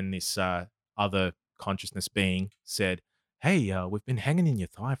 And then this other consciousness being said, hey, we've been hanging in your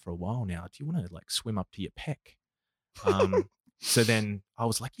thigh for a while now. Do you want to like swim up to your pec? So then I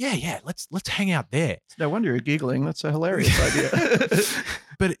was like, yeah, let's hang out there. No wonder you're giggling. That's a hilarious idea.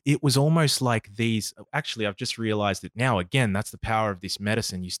 But it was almost like these. Actually, I've just realized it now. Again, that's the power of this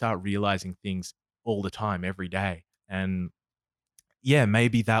medicine. You start realizing things all the time, every day. And yeah,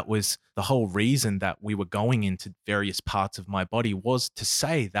 maybe that was the whole reason that we were going into various parts of my body, was to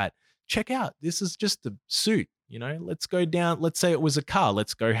say that, check out, this is just a suit. You know, let's go down. Let's say it was a car.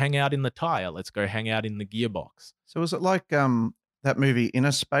 Let's go hang out in the tire. Let's go hang out in the gearbox. So is it like that movie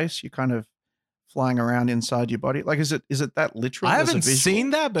Inner Space? You're kind of flying around inside your body. Like, is it that literal? I as a haven't visual?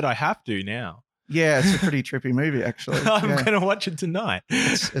 seen that, but I have to now. Yeah, it's a pretty trippy movie, actually. I'm Yeah. going to watch it tonight.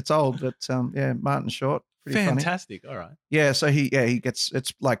 It's old, but yeah, Martin Short, pretty funny. Fantastic. All right. Yeah, so he gets,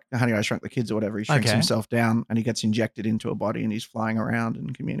 it's like Honey, I Shrunk the Kids or whatever. He shrinks Okay. himself down and he gets injected into a body and he's flying around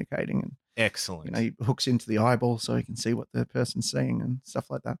and communicating, and Excellent. he hooks into the eyeball so he can see what the person's seeing and stuff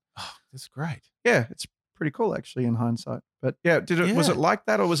like that. Oh, that's great. Yeah, it's pretty cool actually in hindsight. But yeah, was Yeah. it like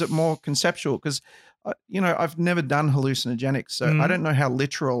that or was it more conceptual? Because I've never done hallucinogenics, so I don't know how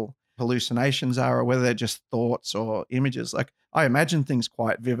literal hallucinations are or whether they're just thoughts or images. Like I imagine things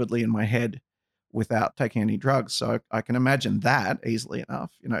quite vividly in my head without taking any drugs, so I can imagine that easily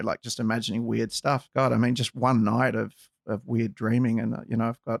enough. Like just imagining weird stuff. God, I mean, just one night of weird dreaming, and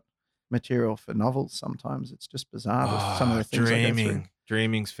I've got material for novels. Sometimes it's just bizarre with some of the things I go through.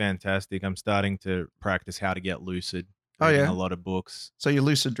 Dreaming's fantastic. I'm starting to practice how to get lucid. Oh, Reading yeah? a lot of books. So you're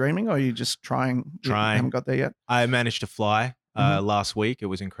lucid dreaming, or are you just trying? You haven't got there yet. I managed to fly last week. It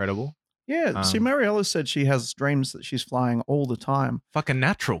was incredible. Yeah. See, Mariella said she has dreams that she's flying all the time. Fucking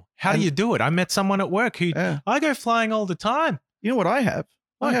natural. How do you do it? I met someone at work who I go flying all the time. You know what I have?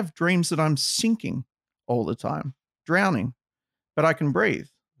 What? I have dreams that I'm sinking all the time, drowning, but I can breathe.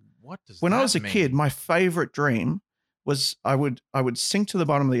 What does When that I was a mean? kid, my favorite dream was I would sink to the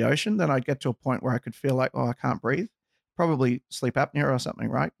bottom of the ocean. Then I'd get to a point where I could feel like, oh, I can't breathe. Probably sleep apnea or something,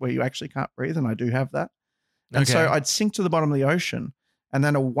 right? Where you actually can't breathe. And I do have that. And so I'd sink to the bottom of the ocean, and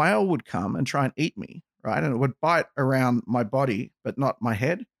then a whale would come and try and eat me, right? And it would bite around my body, but not my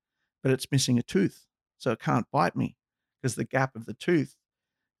head, but it's missing a tooth. So it can't bite me because the gap of the tooth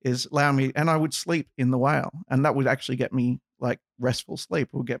is allowing me, and I would sleep in the whale. And that would actually get me like restful sleep.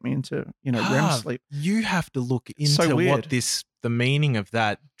 It would get me into, REM sleep. You have to look So into weird. what the meaning of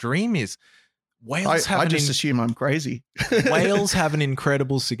that dream is. Whales I just assume I'm crazy. whales have an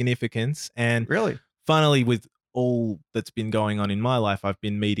incredible significance. And Really? funnily, with all that's been going on in my life, I've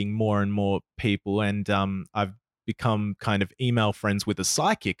been meeting more and more people, and I've become kind of email friends with a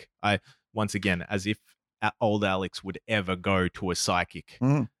psychic. Once again, as if old Alex would ever go to a psychic.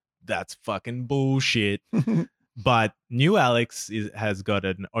 Mm. That's fucking bullshit. But new Alex has got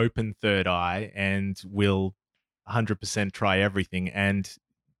an open third eye and will 100% try everything. And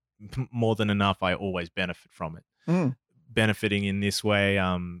more than enough, I always benefit from it. Mm. Benefiting in this way,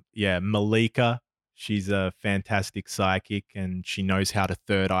 Malika, she's a fantastic psychic, and she knows how to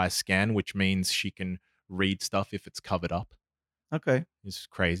third eye scan, which means she can read stuff if it's covered up. Okay. It's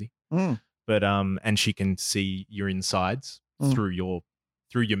crazy. Mm. But and she can see your insides through your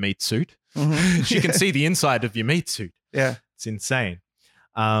meat suit. Mhm. She can see the inside of your meat suit. Yeah. It's insane.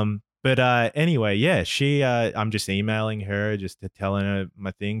 But anyway, yeah, I'm just emailing her, just telling her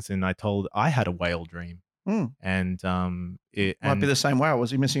my things, and I had a whale dream. Mm. And Might be the same whale.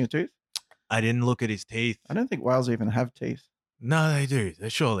 Was he missing a tooth? I didn't look at his teeth. I don't think whales even have teeth. No, they do. They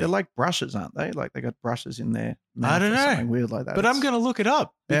surely. They're like brushes, aren't they? Like they got brushes in their mouth. I don't or know. something weird like that. But I'm going to look it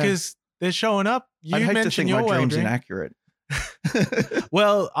up Yeah. because they're showing up. You I'd hate to mentioned think your my whale dream's dream. inaccurate.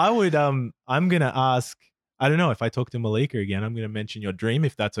 Well, I would. I'm going to ask. I don't know if I talk to Malika again. I'm going to mention your dream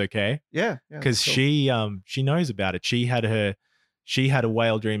if that's okay, Yeah. because that's cool. she knows about it. She had a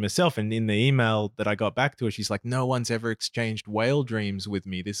whale dream herself, and in the email that I got back to her, she's like, "No one's ever exchanged whale dreams with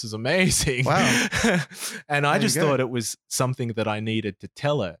me. This is amazing." Wow. And I There you just go. thought it was something that I needed to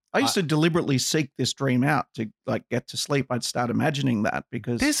tell her. I used to deliberately seek this dream out to like get to sleep. I'd start imagining that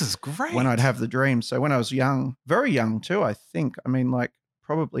because This is great. when I'd have the dream. So when I was young, very young too, I think. I mean, like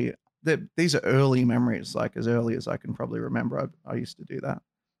probably these are early memories, like as early as I can probably remember. I used to do that.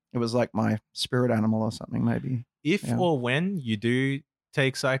 It was like my spirit animal or something, maybe. If Yeah. or when you do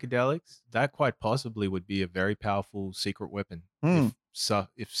take psychedelics, that quite possibly would be a very powerful secret weapon. Hmm. If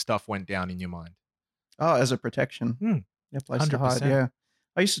if stuff went down in your mind. Oh, as a protection. Hmm. Yeah, place to hide. 100%. Yeah.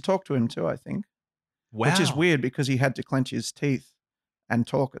 I used to talk to him too, I think, which is Wow. weird because he had to clench his teeth and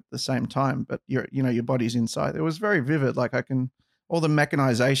talk at the same time, but your body's inside. It was very vivid. Like all the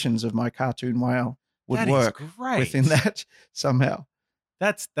mechanizations of my cartoon whale would That is work great. within that somehow.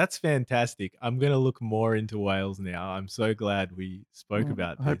 That's fantastic. I'm gonna look more into whales now. I'm so glad we spoke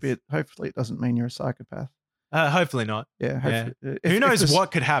about this. Hopefully it doesn't mean you're a psychopath. Hopefully not. Yeah. Hopefully, Who knows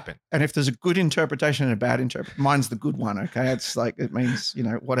what could happen? And if there's a good interpretation and a bad interpretation, mine's the good one. Okay. It's like, it means,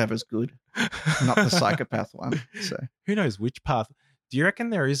 whatever's good, not the psychopath one. So Who knows which path? Do you reckon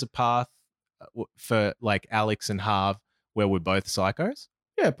there is a path for like Alex and Harv where we're both psychos?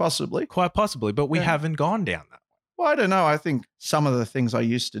 yeah, possibly. Quite possibly, but we Yeah. haven't gone down that way. Well, I don't know. I think some of the things I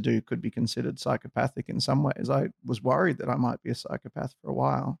used to do could be considered psychopathic in some ways. I was worried that I might be a psychopath for a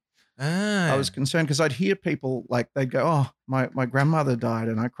while. I was concerned because I'd hear people like they'd go, "Oh, my grandmother died,"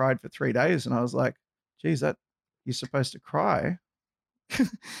 and I cried for 3 days, and I was like, "Geez, that you're supposed to cry."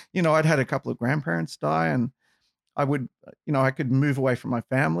 I'd had a couple of grandparents die, and I would, I could move away from my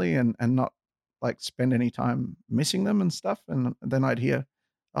family and not like spend any time missing them and stuff, and then I'd hear,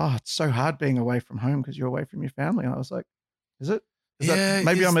 "Oh, it's so hard being away from home because you're away from your family." And I was like, "Is it?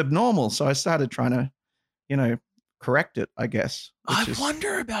 Maybe I'm abnormal?" So I started trying to, correct it, I guess. I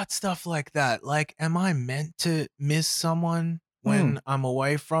wonder about stuff like that. Like, am I meant to miss someone when I'm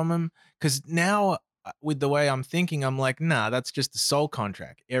away from them? Because now, with the way I'm thinking, I'm like, nah, that's just a soul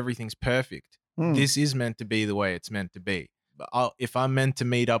contract. Everything's perfect. This is meant to be the way it's meant to be. But if I'm meant to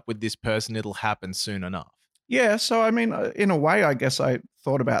meet up with this person, it'll happen soon enough. Yeah. So, I mean, in a way, I guess I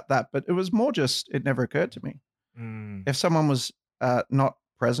thought about that, but it was more just, it never occurred to me. If someone was not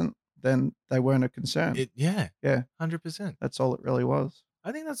present, then they weren't a concern. Yeah. Yeah. 100%. That's all it really was.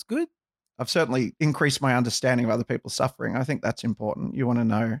 I think that's good. I've certainly increased my understanding of other people's suffering. I think that's important. You want to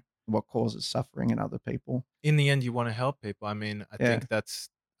know what causes suffering in other people. In the end, you want to help people. I mean, I think that's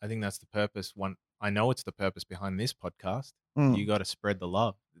the purpose. I know it's the purpose behind this podcast. You got to spread the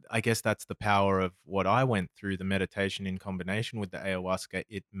love. I guess that's the power of what I went through, the meditation in combination with the ayahuasca.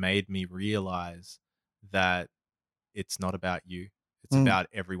 It made me realize that it's not about you. It's about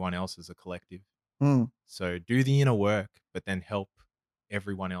everyone else as a collective. So do the inner work, but then help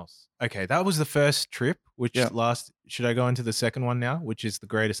everyone else. Okay, that was the first trip, which should I go into the second one now, which is the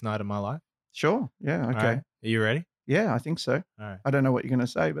greatest night of my life? Sure. Yeah. Okay. All right. Are you ready? Yeah, I think so. All right. I don't know what you're going to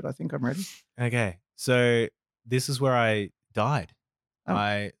say, but I think I'm ready. Okay. So this is where I died. Oh.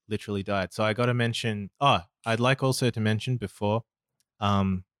 I literally died. So I got to mention, I'd like also to mention before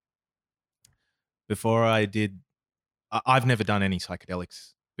I did, I've never done any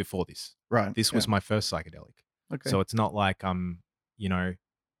psychedelics before this. Right. This was my first psychedelic. Okay. So it's not like I'm, an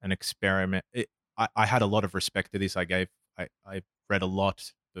experiment. I had a lot of respect to this. I read a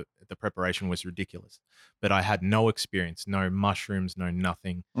lot. The preparation was ridiculous, but I had no experience, no mushrooms, no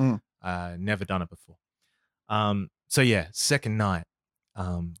nothing. Never done it before. So yeah, second night,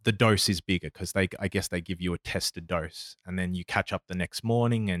 the dose is bigger because I guess they give you a tested dose, and then you catch up the next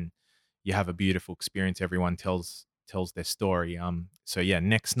morning and you have a beautiful experience. Everyone tells their story. So yeah,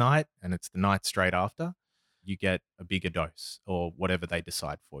 next night, and it's the night straight after, you get a bigger dose or whatever they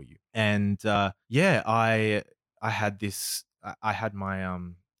decide for you. And I had this. I had my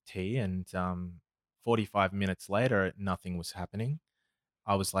tea, and 45 minutes later, nothing was happening.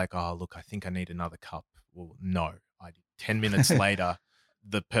 I was like, oh, look, I think I need another cup. Well, no, I did. 10 minutes later,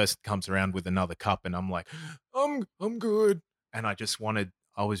 the person comes around with another cup, and I'm like, I'm good. And I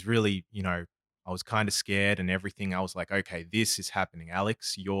was really, I was kind of scared and everything. I was like, okay, this is happening.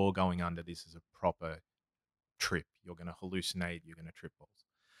 Alex, you're going under. This is a proper trip. You're going to hallucinate. You're going to trip balls.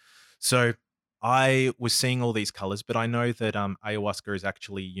 So I was seeing all these colors, but I know that ayahuasca is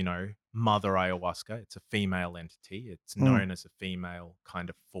actually, mother ayahuasca. It's a female entity. It's known as a female kind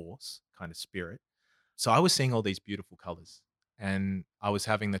of force, kind of spirit. So I was seeing all these beautiful colors, and I was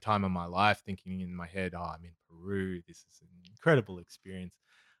having the time of my life, thinking in my head, oh, I'm in Peru. This is an incredible experience.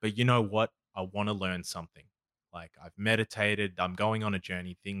 But you know what? I want to learn something. Like, I've meditated. I'm going on a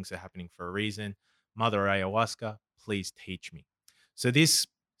journey. Things are happening for a reason. Mother ayahuasca, please teach me. So this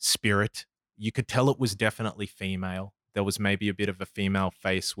spirit, you could tell it was definitely female. There was maybe a bit of a female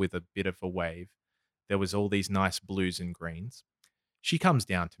face with a bit of a wave. There was all these nice blues and greens. She comes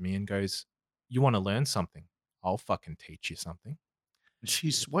down to me and goes, you want to learn something? I'll fucking teach you something.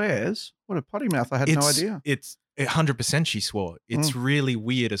 She swears? What a potty mouth. I had no idea. It's 100% she swore. It's really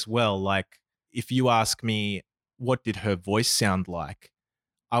weird as well. Like, if you ask me what did her voice sound like,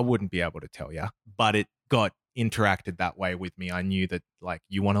 I wouldn't be able to tell you, but it got interacted that way with me. I knew that, like,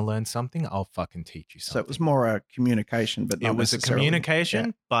 you want to learn something, I'll fucking teach you something. So it was more a communication, but not It was a necessarily- communication,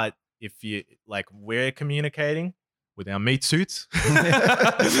 Yeah. but if you like, we're communicating with our meat suits.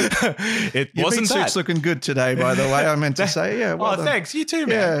 It Your wasn't meat that. suit's looking good today, by the way. I meant to say, yeah. Well Oh, done. thanks. You too,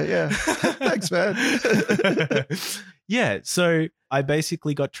 man. Yeah, Thanks, man. Yeah. So I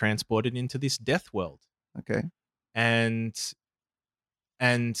basically got transported into this death world. Okay. And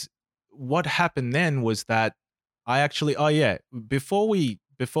what happened then was that I actually, before we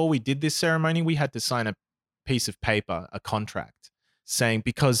did this ceremony, we had to sign a piece of paper, a contract, saying,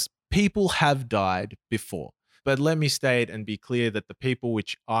 because people have died before. But let me state and be clear that the people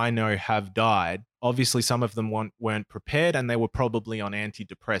which I know have died, obviously some of them weren't prepared, and they were probably on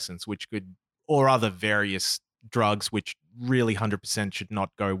antidepressants, or other various drugs, which really 100% should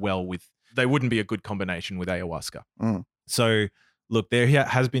not go well with, they wouldn't be a good combination with ayahuasca. Mm. So look, there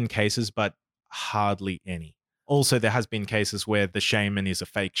has been cases, but hardly any. Also, there has been cases where the shaman is a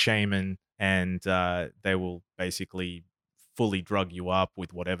fake shaman, and they will basically fully drug you up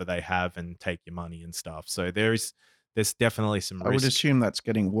with whatever they have and take your money and stuff. So there's definitely some risk. I would assume that's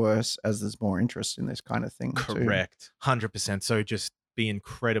getting worse as there's more interest in this kind of thing. Correct. 100%. So just be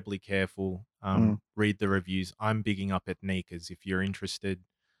incredibly careful. Read the reviews. I'm bigging up Etnikas. If you're interested,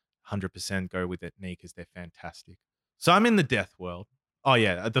 100% go with Etnikas. They're fantastic. So I'm in the death world. Oh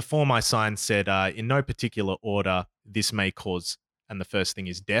yeah, the form I signed said, in no particular order, this may cause, and the first thing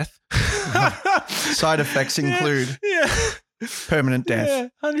is death. Side effects include permanent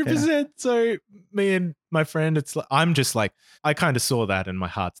death. Yeah, 100%. So me and my friend, I'm just like, I kind of saw that and my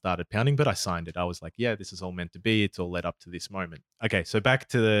heart started pounding, but I signed it. I was like, yeah, this is all meant to be. It's all led up to this moment. Okay, so back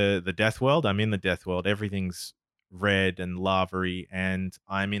to the death world. I'm in the death world. Everything's red and lavary, and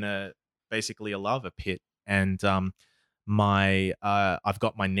I'm in basically a lava pit. And I've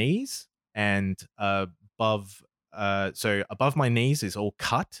got my knees, and above my knees is all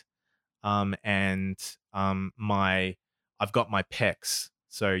cut, and I've got my pecs,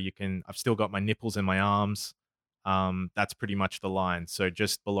 so I've still got my nipples and my arms. That's pretty much the line. So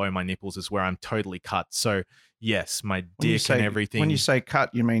just below my nipples is where I'm totally cut. So yes, my dick and everything. When you say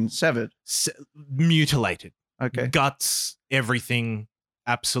cut, you mean severed? Mutilated. Okay. Guts, everything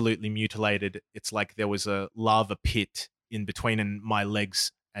absolutely mutilated. It's like there was a lava pit in between, and my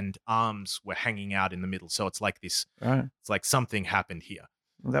legs and arms were hanging out in the middle. So it's like this. Right. It's like something happened here.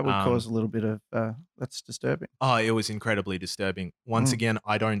 Well, that would cause a little bit of, that's disturbing. Oh, it was incredibly disturbing. Once again,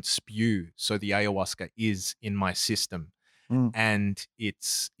 I don't spew. So the ayahuasca is in my system and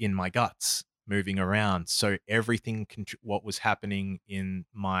it's in my guts moving around. So everything, what was happening in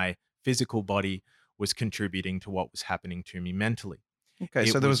my physical body was contributing to what was happening to me mentally. Okay,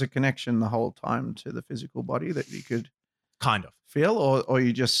 so there was a connection the whole time to the physical body that you could kind of feel, or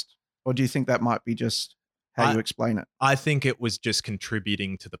do you think that might be just how you explain it? I think it was just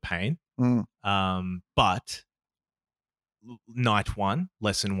contributing to the pain. But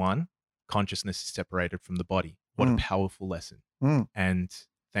lesson one, consciousness is separated from the body. What a powerful lesson. And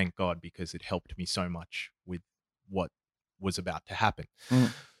thank God, because it helped me so much with what was about to happen.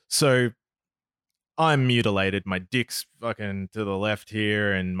 So I'm mutilated. My dick's fucking to the left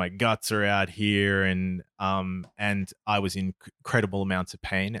here, and my guts are out here, and I was in incredible amounts of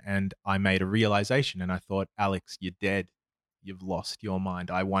pain. And I made a realization, and I thought, Alex, you're dead. You've lost your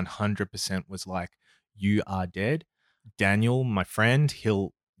mind. I 100% was like, you are dead. Daniel, my friend,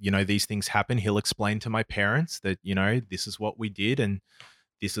 these things happen. He'll explain to my parents that, this is what we did, and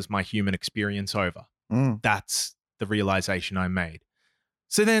this is my human experience over. That's the realization I made.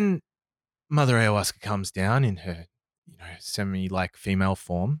 So then Mother Ayahuasca comes down in her, semi-like female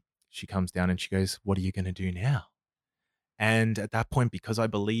form. She comes down and she goes, what are you going to do now? And at that point, because I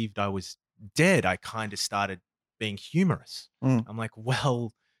believed I was dead, I kind of started being humorous. I'm like,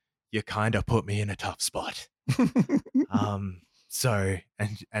 well, you kind of put me in a tough spot. So,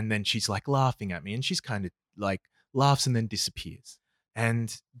 and then she's like laughing at me, and she's kind of like laughs and then disappears.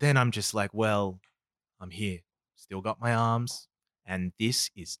 And then I'm just like, well, I'm here. Still got my arms. And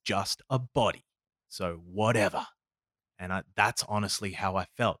this is just a body. So whatever. And that's honestly how I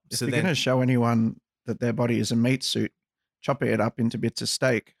felt. If so you're then, going to show anyone that their body is a meat suit, chopping it up into bits of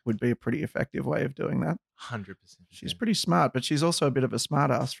steak would be a pretty effective way of doing that. 100%. She's pretty smart, but she's also a bit of a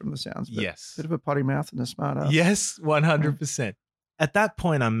smart ass from the sounds of it. Yes. Bit of a potty mouth and a smart ass. Yes, 100%. At that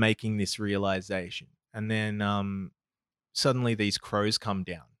point, I'm making this realization. And then suddenly these crows come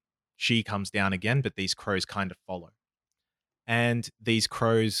down. She comes down again, but these crows kind of follow. And these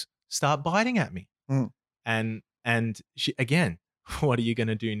crows start biting at me. And she, again, what are you going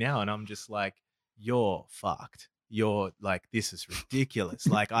to do now? And I'm just like, you're fucked. You're like, this is ridiculous.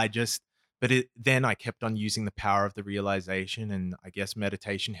 Like, I just But then I kept on using the power of the realization, and I guess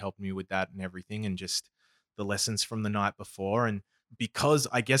meditation helped me with that and everything, and just the lessons from the night before. And because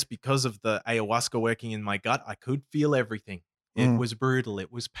of the ayahuasca working in my gut, I could feel everything. It Mm, was brutal.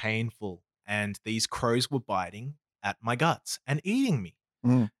 It was painful. And these crows were biting at my guts and eating me.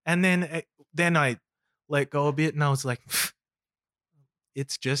 mm, And then I let go a bit and I was like,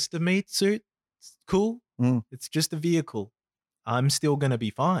 it's just a meat suit. It's cool. mm, It's just a vehicle. I'm still going to be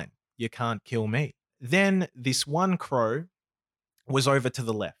fine. You can't kill me. Then this one crow was over to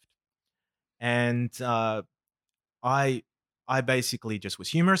the left. And I I basically just was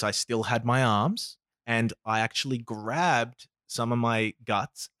humorous. I still had my arms and I actually grabbed some of my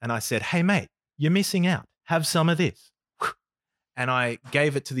guts and I said, "Hey mate, you're missing out. Have some of this." And I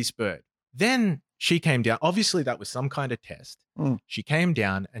gave it to this bird. Then she came down. Obviously that was some kind of test. mm. She came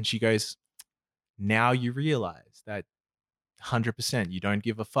down and she goes, "Now you realize that 100% you don't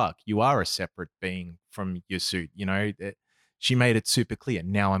give a fuck. You are a separate being from your suit, you know?" She made it super clear.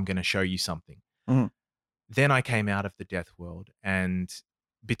 "Now I'm going to show you something." Mhm. Then I came out of the death world, and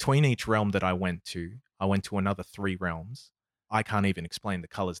between each realm that I went to another 3 realms. I can't even explain the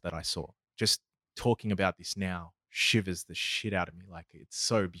colors that I saw. Just talking about this now shivers the shit out of me. Like, it's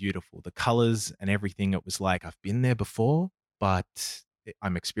so beautiful. The colors and everything, it was like I've been there before, but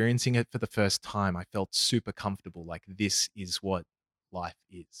I'm experiencing it for the first time. I felt super comfortable. Like, this is what life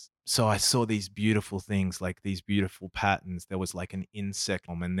is. So I saw these beautiful things, like these beautiful patterns. There was like an insect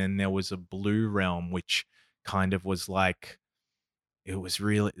realm, and then there was a blue realm, which kind of was like, it was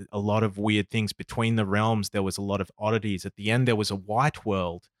really a lot of weird things between the realms. There was a lot of oddities. At the end, there was a white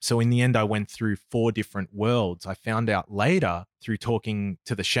world. So in the end, I went through 4 different worlds. I found out later through talking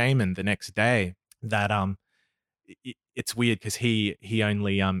to the shaman the next day that it's weird because he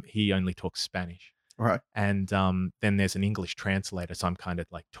only talks Spanish. Right. And then there's an English translator. So I'm kind of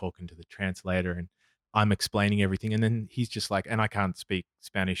like talking to the translator and I'm explaining everything. And then he's just like, and I can't speak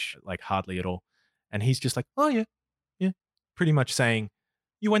Spanish like hardly at all. And he's just like, "Oh, yeah, yeah." Pretty much saying,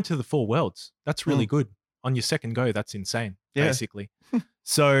 "You went to the 4 worlds. That's really Mm. good. On your second go, that's insane," Yeah. basically.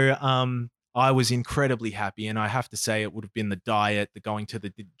 So I was incredibly happy. And I have to say, it would have been the diet, the going to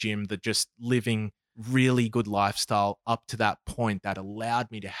the gym, the just living really good lifestyle up to that point that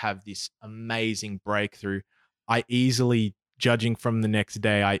allowed me to have this amazing breakthrough. Judging from the next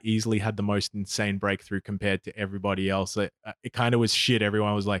day, I easily had the most insane breakthrough compared to everybody else. It kind of was shit.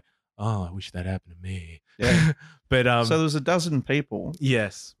 Everyone was like, "Oh, I wish that happened to me." Yeah. But So there was a dozen people.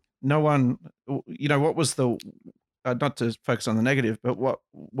 yes. No one, what was the, not to focus on the negative, but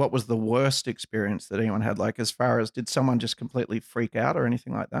what was the worst experience that anyone had? Like, as far as, did someone just completely freak out or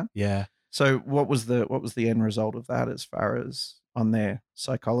anything like that? Yeah. So what was the end result of that as far as on their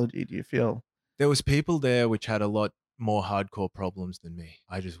psychology, do you feel? There was people there which had a lot more hardcore problems than me.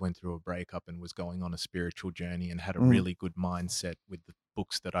 I just went through a breakup and was going on a spiritual journey and had a Mm, really good mindset with the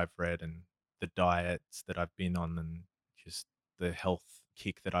books that I've read and the diets that I've been on and just the health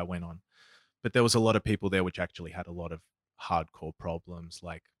kick that I went on. But there was a lot of people there which actually had a lot of hardcore problems,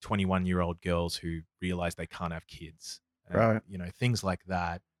 like 21-year-old girls who realize they can't have kids, right. things like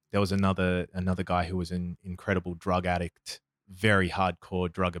that. There was another guy who was an incredible drug addict, very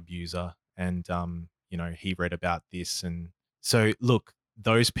hardcore drug abuser, and he read about this. And so look,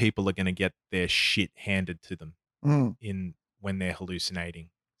 those people are going to get their shit handed to them Mm. in when they're hallucinating.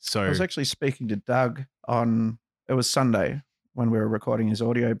 I was So actually speaking to Doug it was Sunday when we were recording his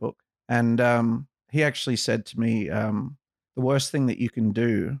audiobook. And he actually said to me, the worst thing that you can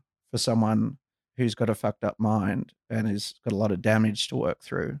do for someone who's got a fucked up mind and has got a lot of damage to work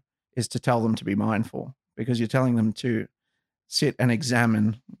through is to tell them to be mindful, because you're telling them to sit and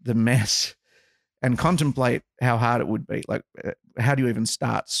examine the mess and contemplate how hard it would be. Like, how do you even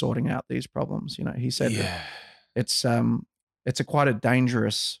start sorting out these problems? He said that yeah. it's quite a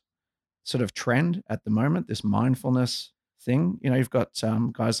dangerous sort of trend at the moment, this mindfulness thing. You've got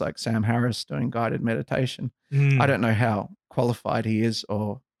guys like Sam Harris doing guided meditation. I Mm. don't know how qualified he is,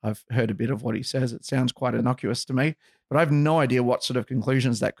 or I've heard a bit of what he says. It sounds quite innocuous to me, but I have no idea what sort of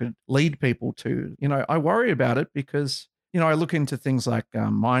conclusions that could lead people to. I worry about it because, I look into things like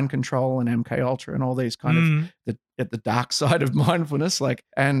mind control and MK Ultra and all these kind of Mm. at the dark side of mindfulness,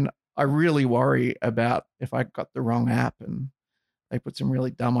 and I really worry about if I got the wrong app and they put some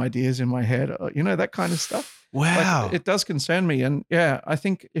really dumb ideas in my head, or, that kind of stuff. Wow. Like, it does concern me. And yeah, I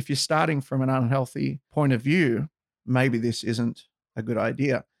think if you're starting from an unhealthy point of view, maybe this isn't a good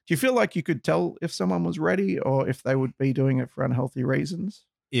idea. Do you feel like you could tell if someone was ready or if they would be doing it for unhealthy reasons?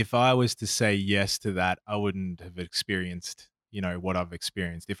 If I was to say yes to that, I wouldn't have experienced, what I've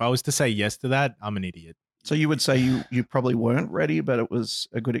experienced. If I was to say yes to that, I'm an idiot. So you would say you probably weren't ready, but it was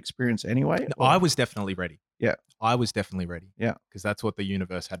a good experience anyway? No, or- I was definitely ready. Yeah. I was definitely ready. Yeah. Because that's what the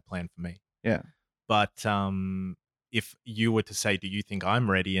universe had planned for me. Yeah. But if you were to say, do you think I'm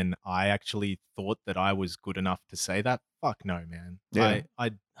ready? And I actually thought that I was good enough to say that, fuck no, man. Yeah.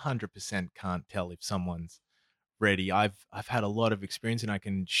 I 100% can't tell if someone's ready. I've had a lot of experience and I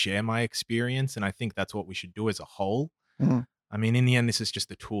can share my experience. And I think that's what we should do as a whole. Mhm. I mean, in the end, this is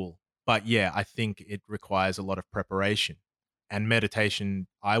just a tool. But yeah, I think it requires a lot of preparation and meditation.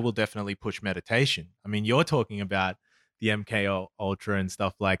 I will definitely push meditation. I mean, you're talking about the MK Ultra and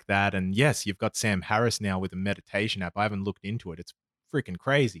stuff like that. And yes, you've got Sam Harris now with a meditation app. I haven't looked into it. It's freaking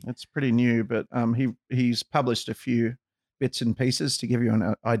crazy. It's pretty new, but he's published a few bits and pieces to give you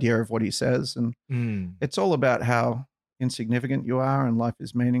an idea of what he says. And Mm. it's all about how insignificant you are and life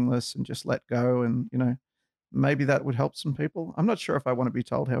is meaningless and just let go. And, maybe that would help some people. I'm not sure if I want to be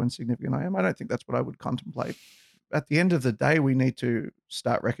told how insignificant I am. I don't think that's what I would contemplate. At the end of the day, we need to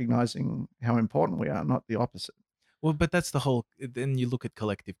start recognizing how important we are, not the opposite. Well, but that's the whole. Then you look at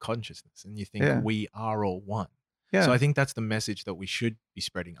collective consciousness and you think Yeah. we are all one. Yeah. So I think that's the message that we should be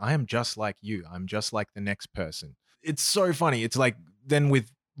spreading. I am just like you. I'm just like the next person. It's so funny. It's like then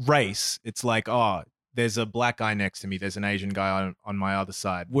with race, it's like, oh, there's a black guy next to me. There's an Asian guy on my other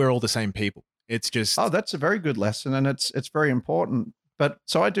side. We're all the same people. It's just Oh, that's a very good lesson, and it's very important. But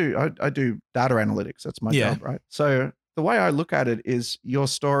so I do data analytics. That's my Yeah. job, right? So the way I look at it is your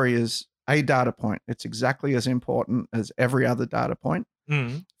story is a data point. It's exactly as important as every other data point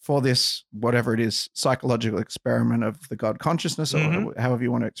Mm. for this, whatever it is, psychological experiment of the God consciousness, or Mhm. however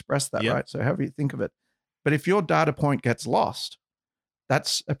you want to express that, Yep. right? So however you think of it. But if your data point gets lost,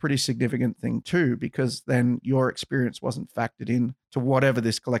 that's a pretty significant thing too, because then your experience wasn't factored in to whatever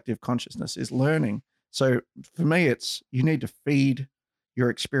this collective consciousness is learning. So for me, it's you need to feed your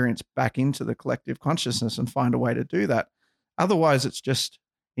experience back into the collective consciousness and find a way to do that. Otherwise, it's just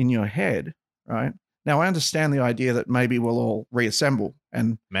in your head, right? Now, I understand the idea that maybe we'll all reassemble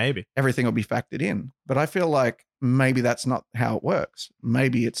and Maybe. everything will be factored in, but I feel like maybe that's not how it works.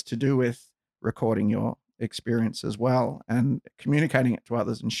 Maybe it's to do with recording your experience as well and communicating it to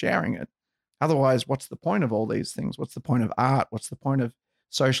others and sharing it. Otherwise, what's the point of all these things? What's the point of art? What's the point of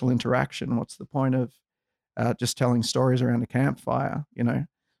social interaction? What's the point of just telling stories around a campfire?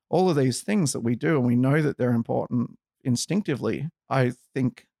 All of these things that we do, and we know that they're important instinctively. I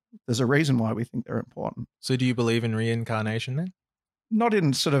think there's a reason why we think they're important. So do you believe in reincarnation then? Not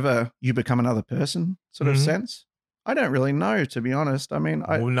in sort of a you become another person sort of Mhm. sense. I don't really know, to be honest. I mean,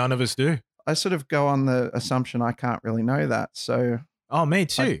 Well, none of us do. I sort of go on the assumption I can't really know that. So Oh, me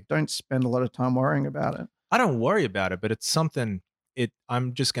too. I don't spend a lot of time worrying about it. I don't worry about it, but it's something.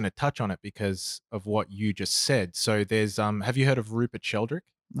 I'm just going to touch on it because of what you just said. So there's have you heard of Rupert Sheldrake?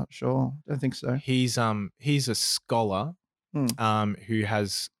 Not sure. Don't think so. He's a scholar who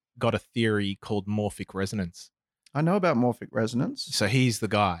has got a theory called morphic resonance. I know about morphic resonance. So he's the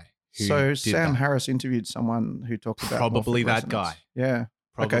guy who So did Sam that. Harris interviewed someone who talked about Probably morphic that resonance. guy. Yeah.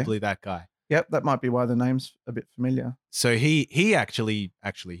 Okay. Probably that guy. Yep. That might be why the name's a bit familiar. So he actually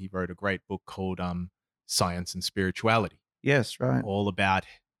he wrote a great book called Science and Spirituality, Yes. Right. all about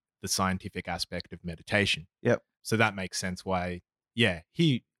the scientific aspect of meditation. Yep. So that makes sense why, yeah,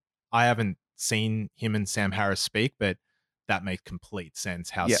 I haven't seen him and Sam Harris speak, but that makes complete sense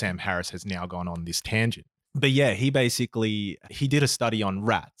how Yeah. Sam Harris has now gone on this tangent. But yeah, he did a study on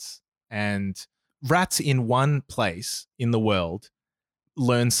rats, and rats in one place in the world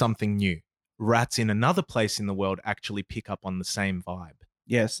learn something new. Rats in another place in the world actually pick up on the same vibe.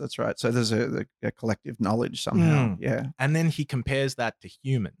 Yes, that's right. So there's a collective knowledge somehow. Yeah. And then he compares that to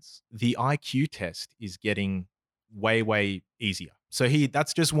humans. The IQ test is getting way, way easier. So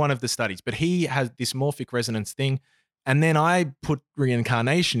that's just one of the studies, but he has this morphic resonance thing. And then I put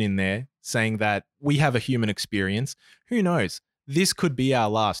reincarnation in there saying that we have a human experience. Who knows? This could be our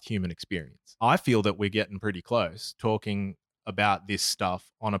last human experience. I feel that we're getting pretty close talking about this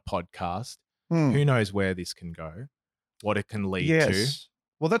stuff on a podcast. Hmm. Who knows where this can go, what it can lead to. Yes.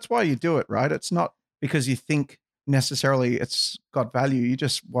 Well, that's why you do it, right? It's not because you think necessarily it's got value. You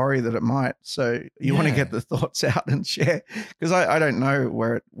just worry that it might. So you want to get Yeah. the thoughts out and share. Because I don't know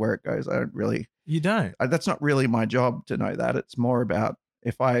where it goes. I don't really. You don't. That's not really my job to know that. It's more about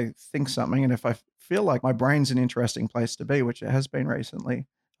if I think something and if I feel like my brain's an interesting place to be, which it has been recently.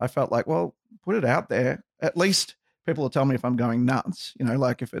 I felt like, well, put it out there. At least people will tell me if I'm going nuts.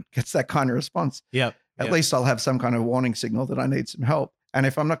 Like if it gets that kind of response. Yep. At least I'll have some kind of warning signal that I need some help. And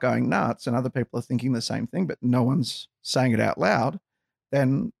if I'm not going nuts and other people are thinking the same thing, but no one's saying it out loud,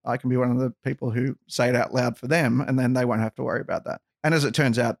 then I can be one of the people who say it out loud for them, and then they won't have to worry about that. And as it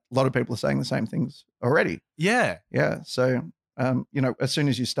turns out, a lot of people are saying the same things already. Yeah. Yeah. So, as soon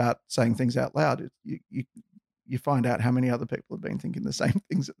as you start saying things out loud, you find out how many other people have been thinking the same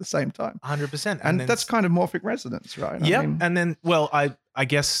things at the same time. 100%. And then that's kind of morphic resonance, right? Yep. I mean, And then, well, I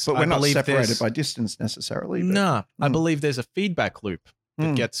guess, but we're I not believe separated there's- by distance necessarily. But, No, I Mm. believe there's a feedback loop that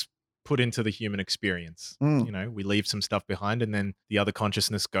Mm. gets put into the human experience. Mm. You know, we leave some stuff behind and then the other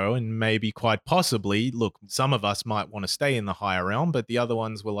consciousness go, and maybe quite possibly, look, some of us might want to stay in the higher realm, but the other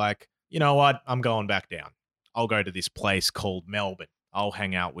ones were like, you know what, I'm going back down. I'll go to this place called Melbourne. I'll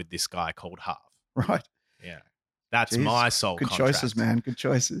hang out with this guy called Harv. Right. Yeah. That's Jeez. my soul Good contract. choices, man. Good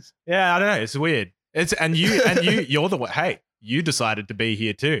choices. Yeah, I don't know. It's weird. You're the one. Hey, you decided to be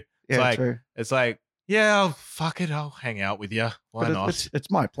here too. It's Yeah, like, true. It's like, yeah, fuck it. I'll hang out with you. Why But not? it's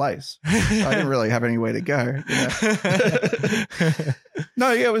my place. I didn't really have anywhere to go.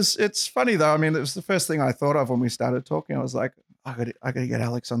 No, yeah, it's funny though. I mean, it was the first thing I thought of when we started talking. I was like, I got to get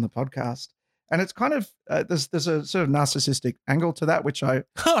Alex on the podcast. And it's kind of there's a sort of narcissistic angle to that, which I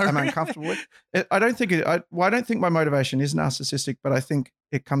am uncomfortable with. I don't think my motivation is narcissistic, but I think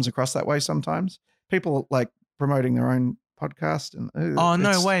it comes across that way sometimes. People like promoting their own podcast, and Oh,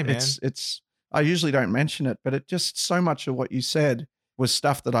 no way, man. It's I usually don't mention it, but it just so much of what you said was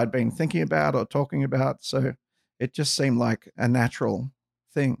stuff that I'd been thinking about or talking about, so it just seemed like a natural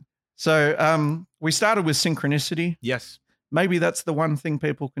thing. So we started with synchronicity. Yes. Maybe that's the one thing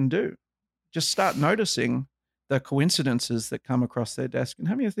people can do. Just start noticing the coincidences that come across their desk and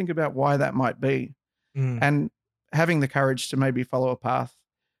having to think about why that might be, and having the courage to maybe follow a path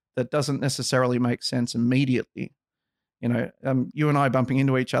that doesn't necessarily make sense immediately. You and I bumping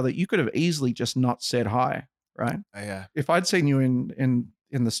into each other, you could have easily just not said hi, right? Yeah. If I'd seen you in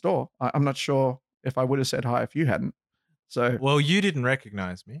the store, I'm not sure if I would have said hi if you hadn't. So Well, you didn't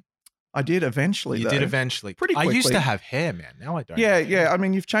recognize me. I did eventually. You though. did eventually. Pretty I used quickly. to have hair, man. Now I don't. Yeah, have hair. yeah. I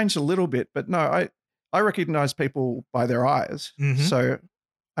mean, you've changed a little bit, but no, I recognize people by their eyes. Mhm. So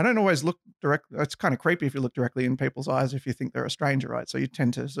I don't always look directly. It's kind of creepy if you look directly in people's eyes if you think they're a stranger, right? So you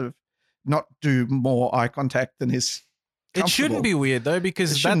tend to sort of not do more eye contact than is It shouldn't comfortable. be weird though, It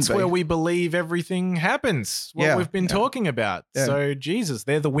because shouldn't that's where be. we believe everything happens. What Yeah, we've been yeah. talking about. Yeah. So Jesus,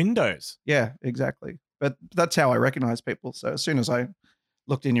 they're the windows. Yeah, exactly. But that's how I recognize people. So as soon as I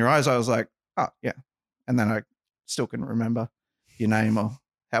looked in your eyes, I was like, oh, yeah. And then I still couldn't remember your name or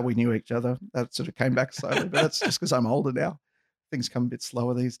how we knew each other. That sort of came back slowly. But that's just because I'm older now. Things come a bit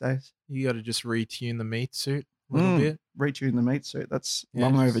slower these days. You got to just retune the meat suit a little Mm. bit. Retune the meat suit. That's Yeah,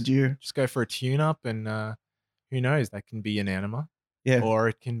 long just- overdue. Just go for a tune-up, and who knows? That can be an anima, Yeah, or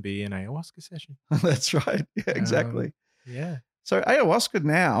it can be an ayahuasca session. that's right. Yeah, exactly. Yeah. So ayahuasca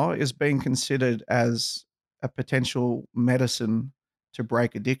now is being considered as a potential medicine to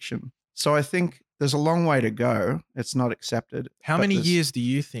break addiction. So I think there's a long way to go. It's not accepted. How but many there's- years do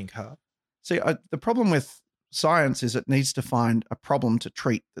you think, Harv? See, the problem with science is it needs to find a problem to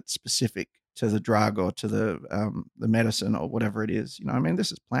treat that's specific to the drug or to the medicine or whatever it is. I mean,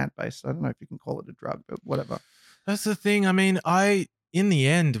 this is plant-based. I don't know if you can call it a drug, but whatever. That's the thing. I mean, in the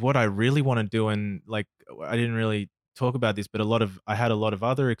end, what I really want to do, and like, I didn't really talk about this, but I had a lot of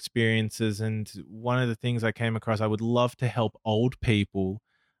other experiences. And one of the things I came across, I would love to help old people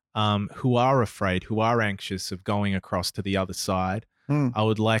who are afraid, who are anxious of going across to the other side. Mm. I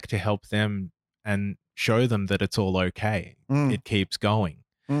would like to help them and show them that it's all okay. Mm. It keeps going.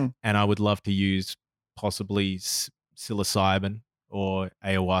 Mm. And I would love to use possibly psilocybin or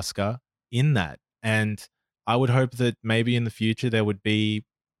ayahuasca in that. And I would hope that maybe in the future there would be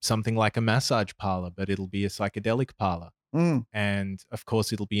something like a massage parlor, but it'll be a psychedelic parlor. Mm. And of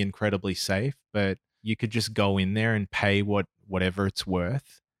course, it'll be incredibly safe, but you could just go in there and pay whatever it's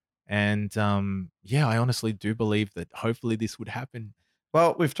worth. And yeah, I honestly do believe that hopefully this would happen.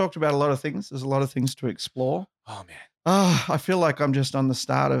 Well, we've talked about a lot of things. There's a lot of things to explore. Oh, man. I feel like I'm just on the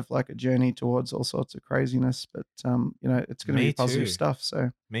start of like a journey towards all sorts of craziness, but it's going to Me be positive too. stuff.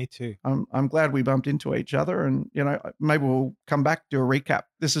 So Me too. I'm glad we bumped into each other, and maybe we'll come back, do a recap.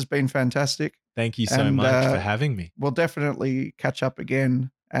 This has been fantastic. Thank you so And, much for having me. We'll definitely catch up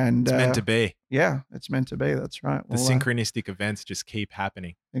again. And It's meant to be. Yeah, it's meant to be. That's right. The synchronistic events just keep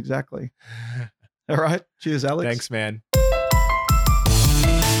happening. Exactly. All right. Cheers, Alex. Thanks, man.